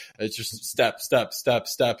bored. It's just step, step, step,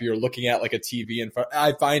 step. You're looking at like a TV in front.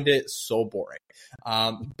 I find it so boring.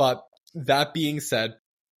 But that being said,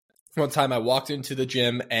 one time I walked into the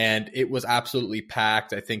gym and it was absolutely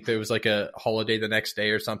packed. I think there was like a holiday the next day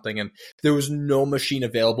or something, and there was no machine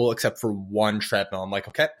available except for one treadmill. I'm like,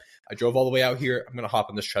 okay, I drove all the way out here. I'm going to hop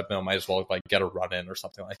on this treadmill. Might as well like get a run in or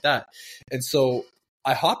something like that. And so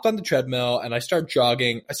I hopped on the treadmill and I start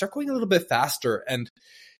jogging. I start going a little bit faster. And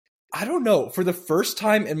I don't know, for the first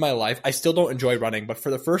time in my life, I still don't enjoy running, but for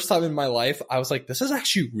the first time in my life, I was like, this is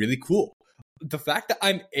actually really cool. The fact that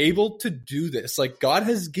I'm able to do this, like, God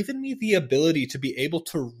has given me the ability to be able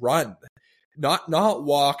to run, not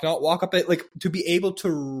walk up it, like, to be able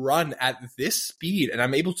to run at this speed, and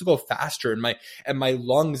I'm able to go faster, and my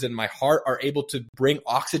lungs and my heart are able to bring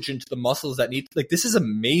oxygen to the muscles that need, like, this is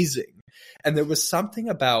amazing. And there was something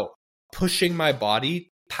about pushing my body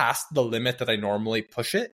past the limit that I normally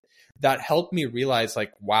push it that helped me realize,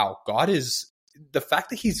 like, wow, God is, the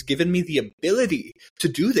fact that he's given me the ability to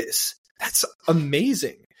do this, that's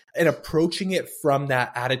amazing. And approaching it from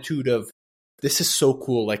that attitude of, this is so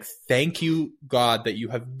cool. Like, thank you, God, that you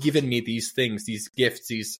have given me these things, these gifts,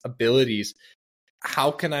 these abilities.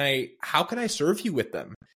 How can I serve you with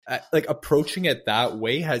them? Like, approaching it that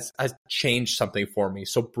way has changed something for me.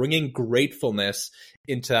 So bringing gratefulness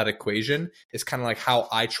into that equation is kind of like how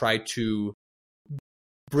I try to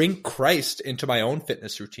bring Christ into my own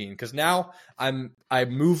fitness routine. Because now I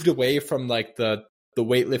moved away from like the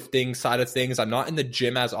weightlifting side of things. I'm not in the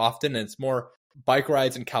gym as often, and it's more bike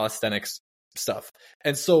rides and calisthenics stuff.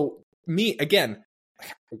 And so me, again,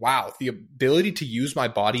 wow, the ability to use my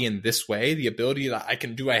body in this way, the ability that I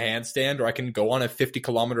can do a handstand or I can go on a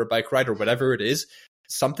 50-kilometer bike ride or whatever it is,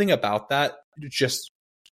 something about that just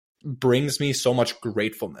brings me so much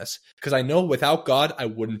gratefulness, because I know without God, I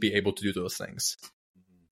wouldn't be able to do those things.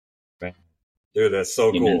 Dude, that's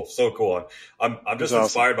so cool. So cool. I'm just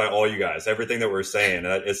inspired by all you guys, everything that we're saying.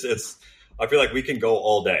 It's I feel like we can go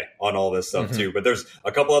all day on all this stuff too, but there's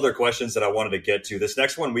a couple other questions that I wanted to get to. This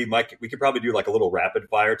next one, we could probably do like a little rapid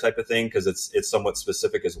fire type of thing, because it's somewhat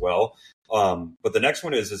specific as well. But the next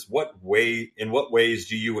one is in what ways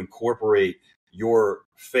do you incorporate your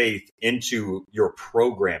faith into your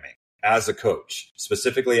programming as a coach,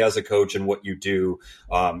 specifically as a coach, and what you do?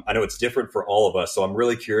 I know it's different for all of us, so I'm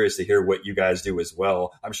really curious to hear what you guys do as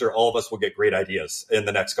well. I'm sure all of us will get great ideas in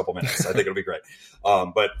the next couple minutes. I think it'll be great.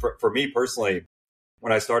 But for me personally,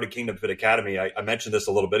 when I started Kingdom Fit Academy, I mentioned this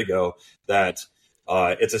a little bit ago, that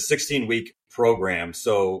it's a 16-week program.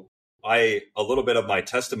 So a little bit of my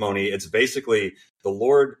testimony, it's basically the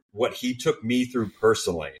Lord, what he took me through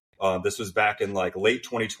personally. This was back in like late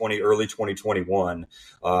 2020, early 2021.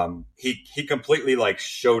 He completely like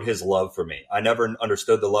showed his love for me. I never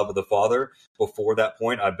understood the love of the Father before that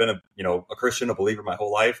point. I've been a Christian, a believer my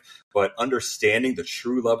whole life, but understanding the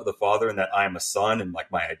true love of the Father and that I am a son and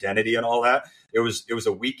like my identity and all that, it was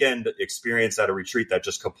a weekend experience at a retreat that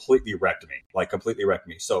just completely wrecked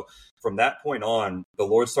me. So from that point on, the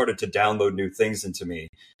Lord started to download new things into me,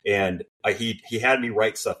 and he had me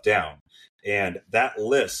write stuff down. And that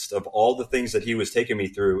list of all the things that he was taking me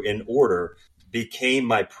through in order became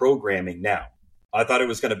my programming now. I thought it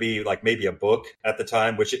was going to be like maybe a book at the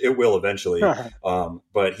time, which it will eventually.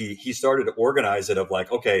 But he started to organize it of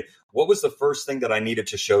like, okay, what was the first thing that I needed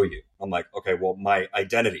to show you? I'm like, okay, well, my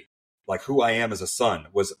identity, like who I am as a son,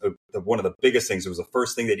 was one of the biggest things. It was the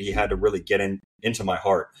first thing that he had to really get into my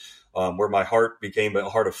heart, where my heart became a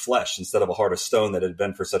heart of flesh instead of a heart of stone that had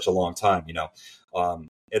been for such a long time,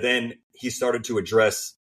 And then he started to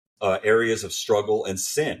address areas of struggle and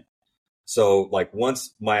sin. So like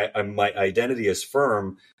once my identity is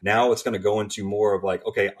firm, now it's going to go into more of like,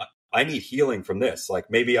 okay, I need healing from this. Like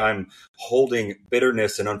maybe I'm holding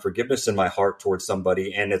bitterness and unforgiveness in my heart towards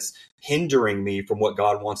somebody, and it's hindering me from what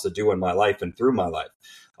God wants to do in my life and through my life.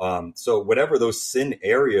 So whatever those sin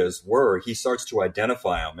areas were, he starts to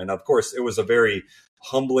identify them. And of course, it was a very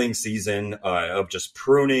humbling season of just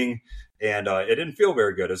pruning, and it didn't feel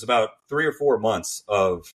very good. It was about 3 or 4 months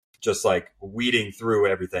of just like weeding through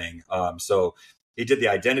everything. So he did the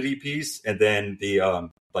identity piece, and then the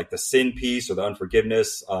like the sin piece or the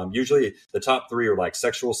unforgiveness. Usually the top 3 are like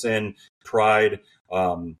sexual sin, pride,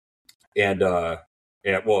 and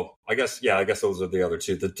well, I guess those are the other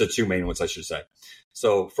 2, the 2 main ones, I should say.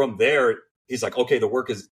 So from there, he's like, okay, the work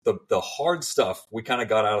is the hard stuff we kind of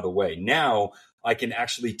got out of the way. Now I can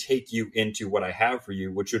actually take you into what I have for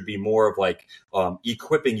you, which would be more of like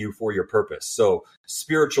equipping you for your purpose. So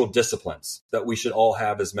spiritual disciplines that we should all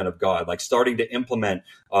have as men of God, like starting to implement,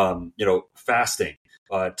 fasting,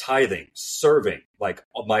 tithing, serving. Like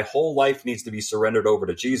my whole life needs to be surrendered over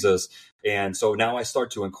to Jesus. And so now I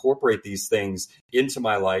start to incorporate these things into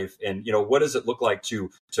my life. And, what does it look like to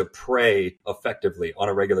pray effectively on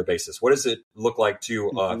a regular basis? What does it look like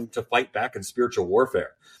to fight back in spiritual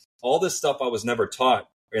warfare? All this stuff I was never taught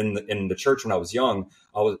in the church when I was young.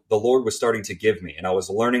 The Lord was starting to give me, and I was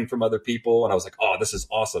learning from other people. And I was like, oh, this is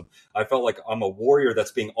awesome. I felt like I'm a warrior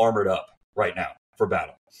that's being armored up right now for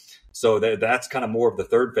battle. So that's kind of more of the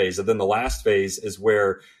third phase. And then the last phase is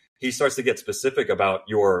where he starts to get specific about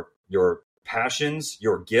your passions,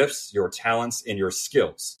 your gifts, your talents, and your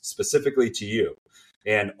skills specifically to you.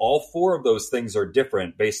 And all 4 of those things are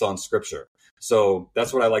different based on scripture. So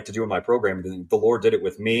that's what I like to do in my program. The Lord did it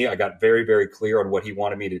with me. I got very, very clear on what he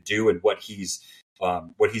wanted me to do and what he's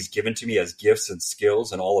given to me as gifts and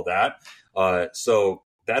skills and all of that. So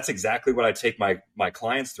that's exactly what I take my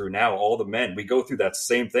clients through now. All the men, we go through that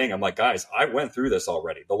same thing. I'm like, guys, I went through this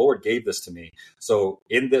already. The Lord gave this to me. So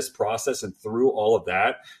in this process and through all of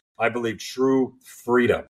that, I believe true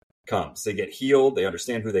freedom comes. They get healed. They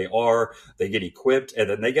understand who they are. They get equipped, and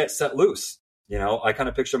then they get set loose. I kind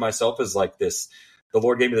of picture myself as like this. The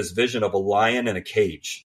Lord gave me this vision of a lion in a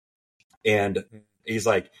cage. And he's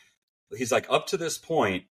like, up to this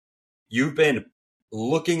point, you've been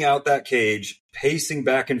looking out that cage, pacing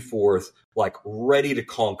back and forth, like ready to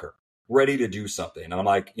conquer, ready to do something. And I'm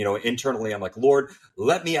like, internally, I'm like, Lord,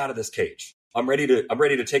 let me out of this cage. I'm ready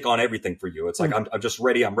to take on everything for you. It's like, I'm just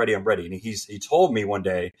ready. I'm ready. And he told me one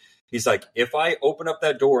day, he's like, if I open up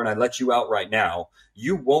that door and I let you out right now,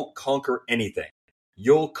 you won't conquer anything.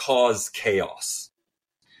 You'll cause chaos.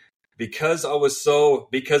 Because I was so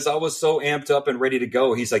amped up and ready to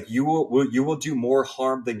go, he's like, you will do more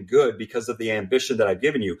harm than good because of the ambition that I've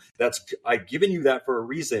given you. I've given you that for a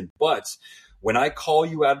reason. But when I call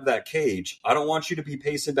you out of that cage, I don't want you to be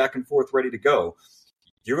pacing back and forth ready to go.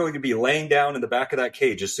 You're going to be laying down in the back of that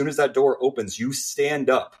cage. As soon as that door opens, you stand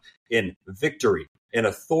up in victory and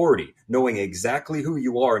authority, knowing exactly who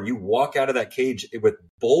you are. And you walk out of that cage with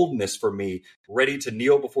boldness for me, ready to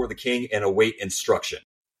kneel before the king and await instruction.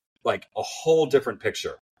 Like a whole different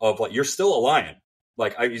picture of like, you're still a lion.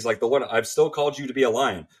 He's like, the Lord, I've still called you to be a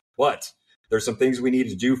lion, but there's some things we need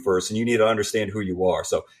to do first, and you need to understand who you are.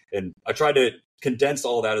 So, and I try to condense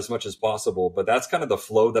all that as much as possible, but that's kind of the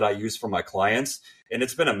flow that I use for my clients. And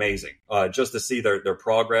it's been amazing just to see their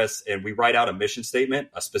progress. And we write out a mission statement,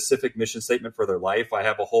 a specific mission statement for their life. I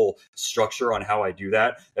have a whole structure on how I do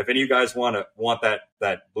that. If any of you guys want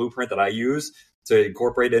that blueprint that I use to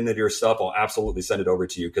incorporate into your stuff, I'll absolutely send it over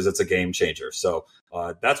to you because it's a game changer. So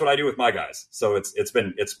that's what I do with my guys. So it's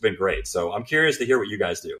been great. So I'm curious to hear what you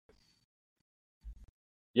guys do.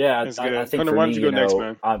 Yeah, I think Hunter, for why me, don't you go next,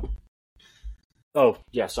 man? Oh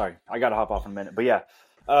yeah, sorry, I got to hop off in a minute, but yeah,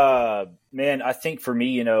 man, I think for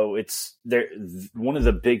me, it's there. One of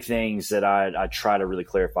the big things that I try to really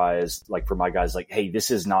clarify is like for my guys, like, hey, this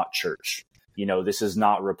is not church. This is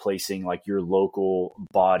not replacing like your local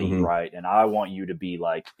body, right? And I want you to be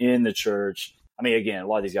like in the church. I mean, again, a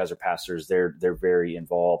lot of these guys are pastors. They're very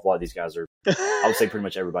involved. A lot of these guys are, I would say, pretty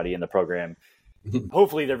much everybody in the program.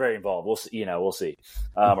 Hopefully, they're very involved. We'll see. We'll see,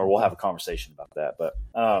 or we'll have a conversation about that.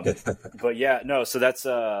 But yeah, no. So that's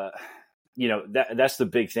that's the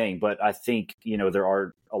big thing. But I think there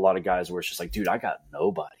are a lot of guys where it's just like, dude, I got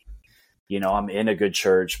nobody. I'm in a good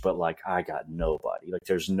church, but like I got nobody. Like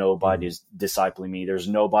there's nobody who's discipling me. There's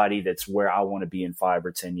nobody that's where I want to be in 5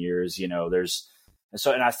 or 10 years. And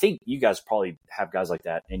I think you guys probably have guys like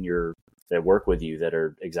that that work with you that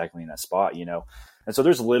are exactly in that spot. And so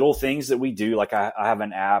there's little things that we do. Like I have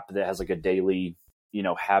an app that has like a daily,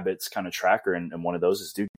 habits kind of tracker. And one of those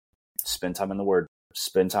is, dude, spend time in the Word,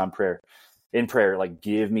 spend time in prayer, like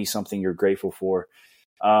give me something you're grateful for.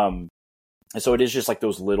 And so it is just like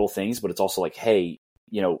those little things, but it's also like, hey,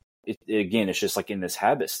 again, it's just like in this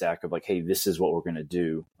habit stack of like, hey, this is what we're going to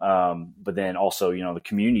do. But then also, the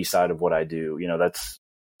community side of what I do, that's,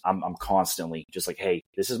 I'm constantly just like, hey,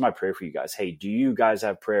 this is my prayer for you guys. Hey, do you guys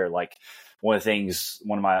have prayer? Like one of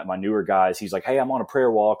my newer guys, he's like, hey, I'm on a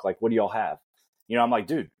prayer walk. Like, what do y'all have? I'm like,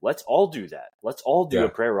 dude, let's all do that. Let's all do a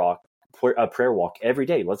prayer walk every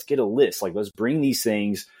day. Let's get a list. Like, let's bring these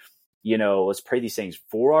things, let's pray these things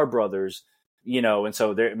for our brothers, and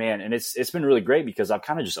so there, man, and it's been really great because I've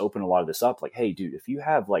kind of just opened a lot of this up. Like, hey, dude, if you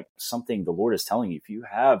have like something the Lord is telling you, if you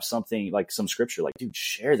have something like some scripture, like, dude,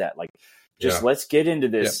 share that. Like, just let's get into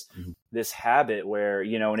this habit where,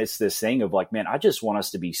 and it's this thing of like, man, I just want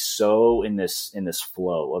us to be so in this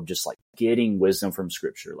flow of just like getting wisdom from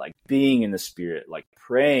scripture, like being in the spirit, like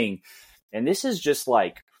praying. And this is just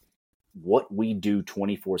like what we do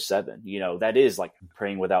 24/7, that is like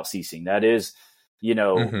praying without ceasing. That is,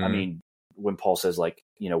 I mean, when Paul says like,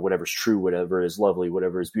 whatever's true, whatever is lovely,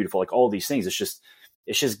 whatever is beautiful, like all these things, it's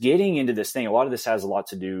just getting into this thing. A lot of this has a lot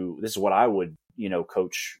to do. This is what I would,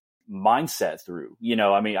 coach mindset through,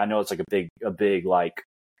 I mean, I know it's like a big, like,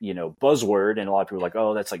 buzzword, and a lot of people are like,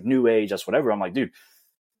 oh, that's like new age, that's whatever. I'm like, dude,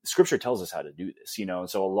 scripture tells us how to do this, and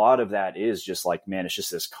so a lot of that is just like, man, it's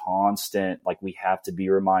just this constant, like, we have to be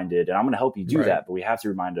reminded, and I'm going to help you do that, but we have to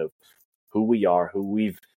be reminded of who we are,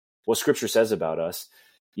 what scripture says about us,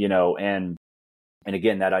 and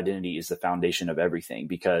again, that identity is the foundation of everything,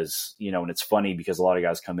 because, and it's funny because a lot of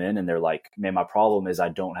guys come in and they're like, man, my problem is I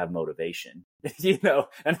don't have motivation,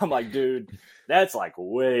 and I'm like, dude, that's like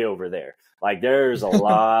way over there. Like, there's a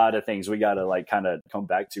lot of things we got to like kind of come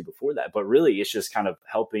back to before that. But really, it's just kind of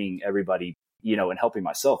helping everybody, and helping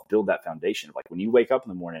myself build that foundation of like, when you wake up in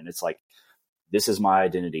the morning, it's like, this is my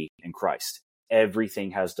identity in Christ.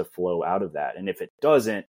 Everything has to flow out of that. And if it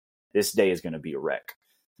doesn't, this day is going to be a wreck.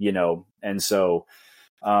 And so,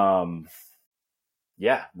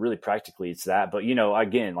 really practically it's that, but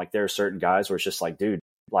again, like there are certain guys where it's just like, dude,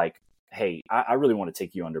 like, hey, I really want to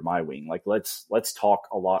take you under my wing. Like, let's talk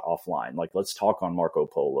a lot offline. Like, let's talk on Marco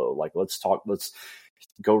Polo. Like, let's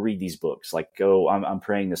go read these books. Like, I'm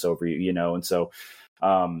praying this over you, And so,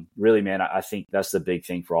 really, man, I think that's the big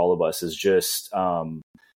thing for all of us is just,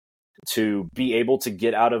 to be able to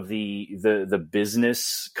get out of the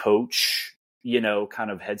business coach,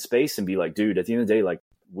 kind of headspace and be like, dude, at the end of the day, like,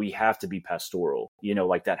 we have to be pastoral,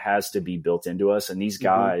 like that has to be built into us. And these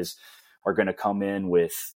guys are going to come in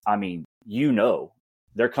with, I mean,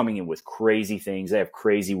 they're coming in with crazy things. They have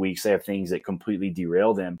crazy weeks. They have things that completely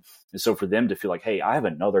derail them. And so for them to feel like, hey, I have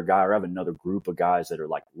another guy or I have another group of guys that are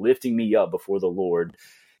like lifting me up before the Lord,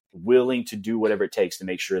 willing to do whatever it takes to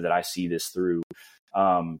make sure that I see this through.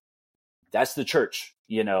 That's the church,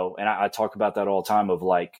 and I talk about that all the time of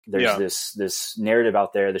like, there's this narrative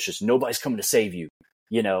out there that's just nobody's coming to save you,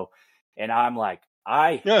 and I'm like,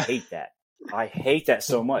 I hate that. I hate that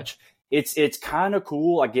so much. It's kind of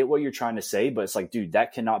cool. I get what you're trying to say, but it's like, dude,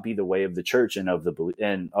 that cannot be the way of the church and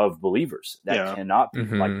of believers. That cannot be.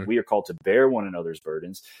 Like, we are called to bear one another's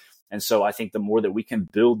burdens. And so I think the more that we can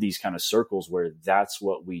build these kind of circles where that's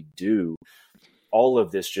what we do, all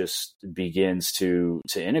of this just begins to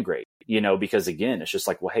integrate, because again, it's just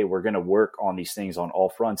like, well, hey, we're going to work on these things on all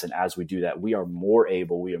fronts. And as we do that, we are more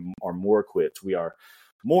able, we are more equipped, we are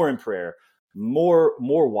more in prayer, more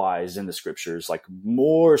wise in the scriptures, like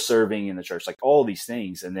more serving in the church, like all these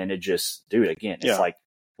things. And then it just, dude, again, it's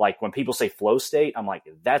like when people say flow state, I'm like,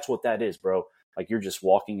 that's what that is, bro. Like, you're just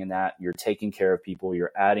walking in that, you're taking care of people,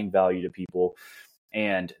 you're adding value to people.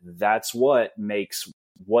 And that's what makes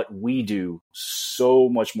what we do so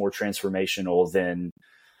much more transformational than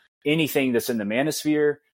anything that's in the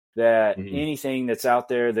manosphere, that anything that's out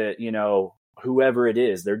there that, whoever it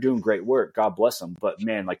is, they're doing great work. God bless them. But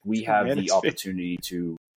man, like, we have the opportunity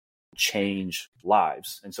to change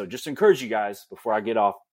lives. And so just encourage you guys before I get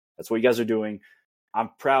off. That's what you guys are doing.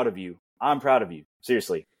 I'm proud of you.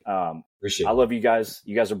 Seriously. Appreciate it. I love you guys.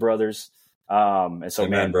 You guys are brothers. And so,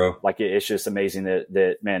 man, bro, like, it's just amazing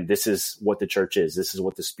that, man, this is what the church is. This is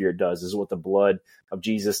what the Spirit does. This is what the blood of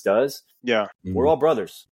Jesus does. Yeah. We're all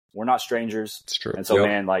brothers. We're not strangers. It's true. And so,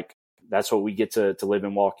 man, like, that's what we get to live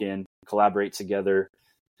and walk in, collaborate together.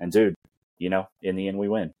 And dude, in the end, we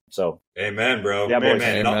win. So, amen, bro. Yeah, man.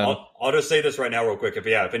 And I'll just say this right now real quick. If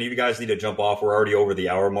any of you guys need to jump off, we're already over the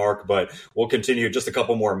hour mark, but we'll continue just a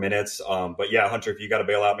couple more minutes. But yeah, Hunter, if you got to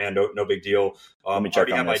bail out, man, no big deal. Let me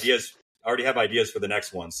check on this. I already have ideas for the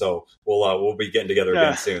next one, so we'll be getting together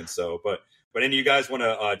again soon. So, but any of you guys want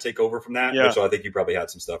to take over from that? Yeah. So I think you probably had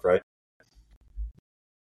some stuff, right?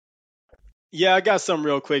 Yeah, I got some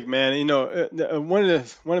real quick, man. One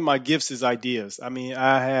of my gifts is ideas. I mean,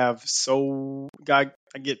 I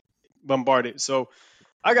get bombarded. So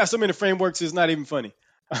I got so many frameworks, it's not even funny.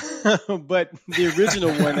 But the original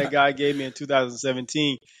one that God gave me in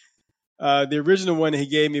 2017, the original one he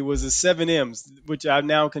gave me was the 7 M's, which I've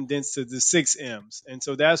now condensed to the 6 M's. And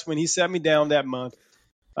so that's when he sat me down that month.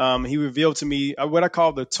 He revealed to me what I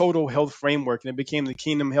call the total health framework, and it became the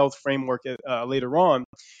Kingdom Health Framework later on.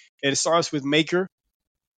 And it starts with maker,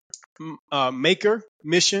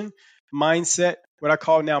 mission, mindset, what I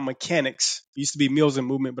call now mechanics. It used to be meals and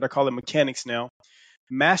movement, but I call it mechanics now.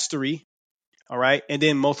 Mastery, all right, and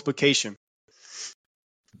then multiplication.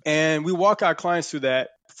 And we walk our clients through that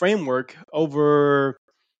framework over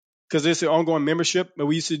because there's an ongoing membership. But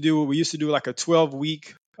we used to do like a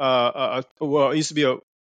 12-week. Well, it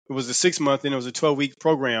was a 6 month, and it was a 12-week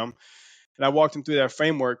program, and I walked them through that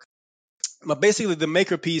framework. But basically, the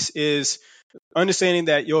maker piece is understanding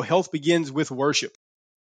that your health begins with worship.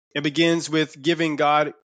 It begins with giving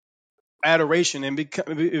God adoration, and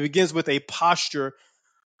it begins with a posture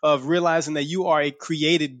of realizing that you are a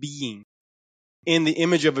created being in the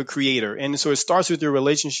image of a creator. And so it starts with your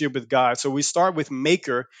relationship with God. So we start with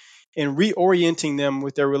maker and reorienting them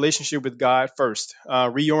with their relationship with God first,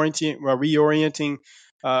 reorienting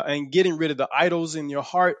and getting rid of the idols in your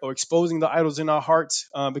heart or exposing the idols in our hearts,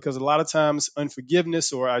 because a lot of times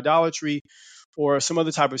unforgiveness or idolatry or some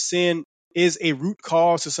other type of sin is a root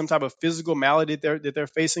cause to some type of physical malady that they're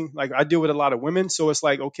facing. Like I deal with a lot of women, so it's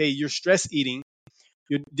like, okay, you're stress eating,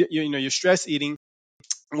 you're stress eating.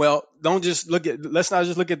 Well, let's not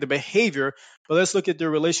just look at the behavior, but let's look at their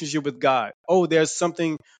relationship with God. Oh, there's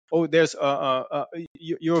something. Oh, there's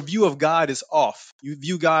your view of God is off. You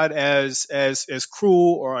view God as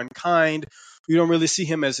cruel or unkind. You don't really see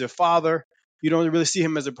him as a father. You don't really see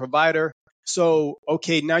him as a provider. So,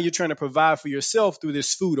 okay, now you're trying to provide for yourself through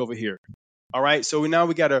this food over here. All right. So now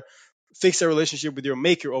we got to fix that relationship with your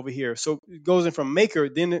maker over here. So it goes in from maker.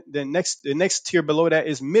 Then the next tier below that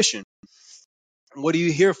is mission. What are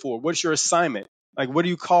you here for? What's your assignment? Like, what are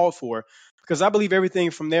you called for? Because I believe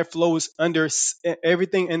everything from there flows under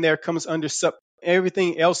everything in there comes under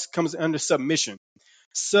everything else comes under submission.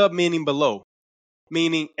 Sub meaning below,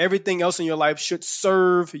 meaning everything else in your life should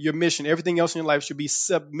serve your mission. Everything else in your life should be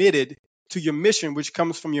submitted to your mission, which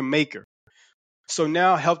comes from your maker. So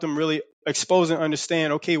now help them really expose and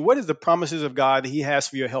understand, okay, what is the promises of God that he has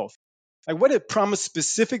for your health? Like what is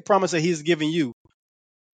specific promise that he's giving you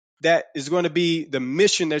that is going to be the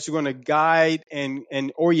mission that's going to guide and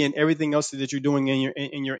orient everything else that you're doing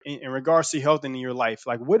in regards to health and in your life.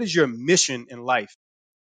 Like, what is your mission in life?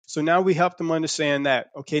 So now we help them understand that.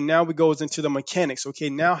 Okay, now we goes into the mechanics.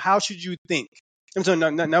 Okay, now how should you think? And so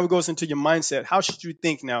now it goes into your mindset. How should you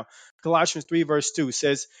think now? Colossians 3 verse 2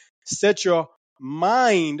 says, set your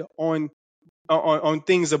mind on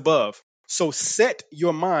things above. So set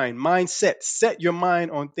your mindset, set your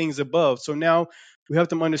mind on things above. So now we help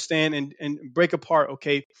them understand and break apart.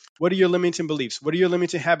 Okay, what are your limiting beliefs? What are your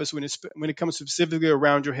limiting habits when it comes specifically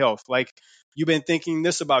around your health? Like you've been thinking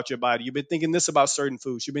this about your body. You've been thinking this about certain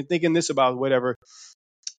foods. You've been thinking this about whatever,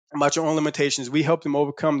 about your own limitations. We help them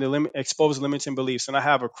overcome expose limiting beliefs. And I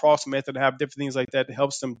have a cross method. I have different things like that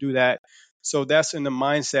helps them do that. So that's in the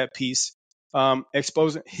mindset piece.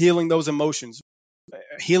 Exposing, healing those emotions,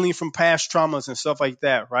 healing from past traumas and stuff like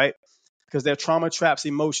that, right? Because that trauma traps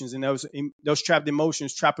emotions, and those trapped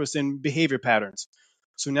emotions trap us in behavior patterns.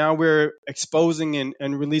 So now we're exposing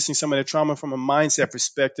and releasing some of the trauma from a mindset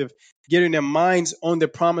perspective, getting their minds on the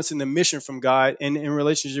promise and the mission from God and in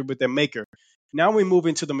relationship with their maker. Now we move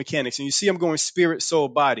into the mechanics, and you see I'm going spirit, soul,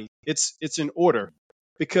 body. It's in order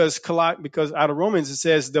because out of Romans it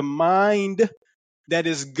says the mind that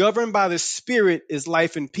is governed by the spirit is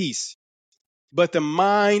life and peace. But the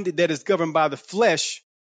mind that is governed by the flesh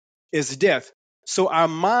is death. So our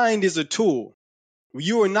mind is a tool.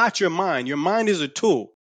 You are not your mind. Your mind is a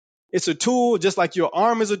tool. It's a tool just like your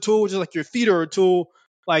arm is a tool, just like your feet are a tool.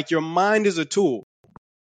 Like your mind is a tool.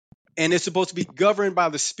 And it's supposed to be governed by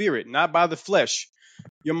the spirit, not by the flesh.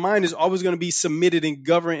 Your mind is always going to be submitted and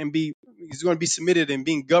governed and it's going to be submitted and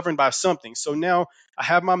being governed by something. So now I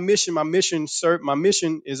have my mission. My mission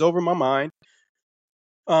is over my mind.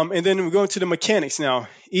 And then we go into the mechanics now: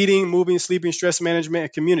 eating, moving, sleeping, stress management,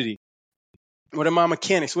 and community. What are my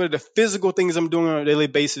mechanics? What are the physical things I'm doing on a daily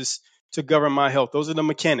basis to govern my health? Those are the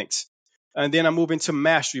mechanics. And then I move into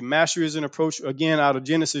mastery. Mastery is an approach, again, out of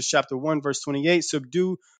Genesis chapter 1, verse 28.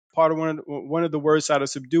 Subdue, part of one of the words out of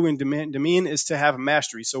subdue and demean is to have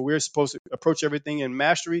mastery. So we're supposed to approach everything in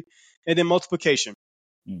mastery. And then multiplication.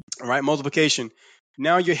 All right, multiplication.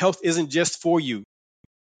 Now your health isn't just for you.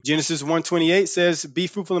 Genesis 1:28 says, be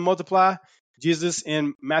fruitful and multiply. Jesus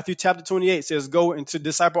in Matthew chapter 28 says, go and to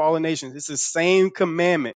disciple all the nations. It's the same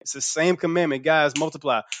commandment. It's the same commandment. Guys,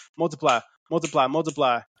 multiply, multiply, multiply,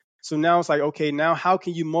 multiply. So now it's like, okay, now how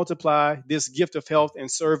can you multiply this gift of health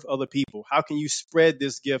and serve other people? How can you spread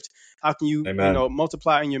this gift? How can you,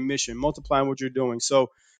 multiply in your mission, multiply in what you're doing?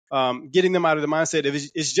 So getting them out of the mindset of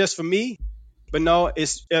it's just for me, but no,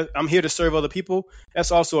 I'm here to serve other people.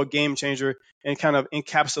 That's also a game changer and kind of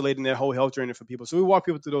encapsulating that whole health journey for people. So we walk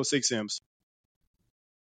people through those 6 M's.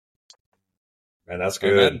 Man, that's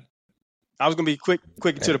good. Amen. I was going to be quick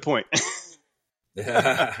and to the point.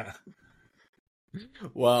 Yeah.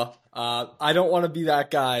 Well, I don't want to be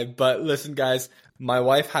that guy, but listen, guys, my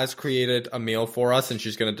wife has created a meal for us, and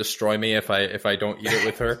she's going to destroy me if I don't eat it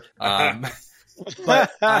with her.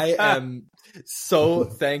 But I am so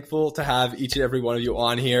thankful to have each and every one of you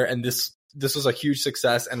on here, and this was a huge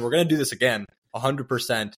success, and we're going to do this again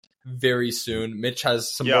 100% very soon. Mitch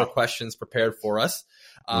has some more questions prepared for us.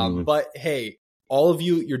 But hey, all of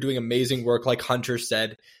you, you're doing amazing work. Like Hunter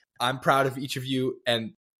said, I'm proud of each of you,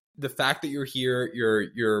 and the fact that you're here,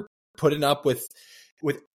 you're putting up with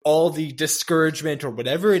all the discouragement or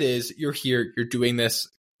whatever it is, you're here, you're doing this.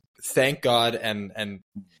 Thank God, and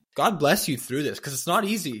God bless you through this, because it's not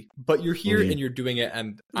easy, but you're here and you're doing it,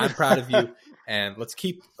 and I'm proud of you. And let's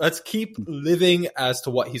keep living as to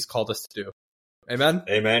what He's called us to do. Amen.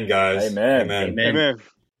 Amen, guys. Amen. Amen. Amen.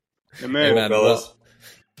 Amen. Amen, fellas.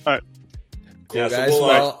 All right. Cool, Yeah, guys.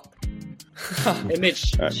 so Hey, Mitch,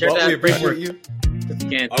 share that. We appreciate you. If you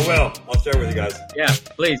can. I will. I'll share with you guys. Yeah,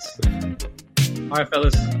 please. All right,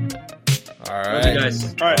 fellas. All Love you right.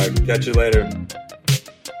 guys. All right. Catch you later.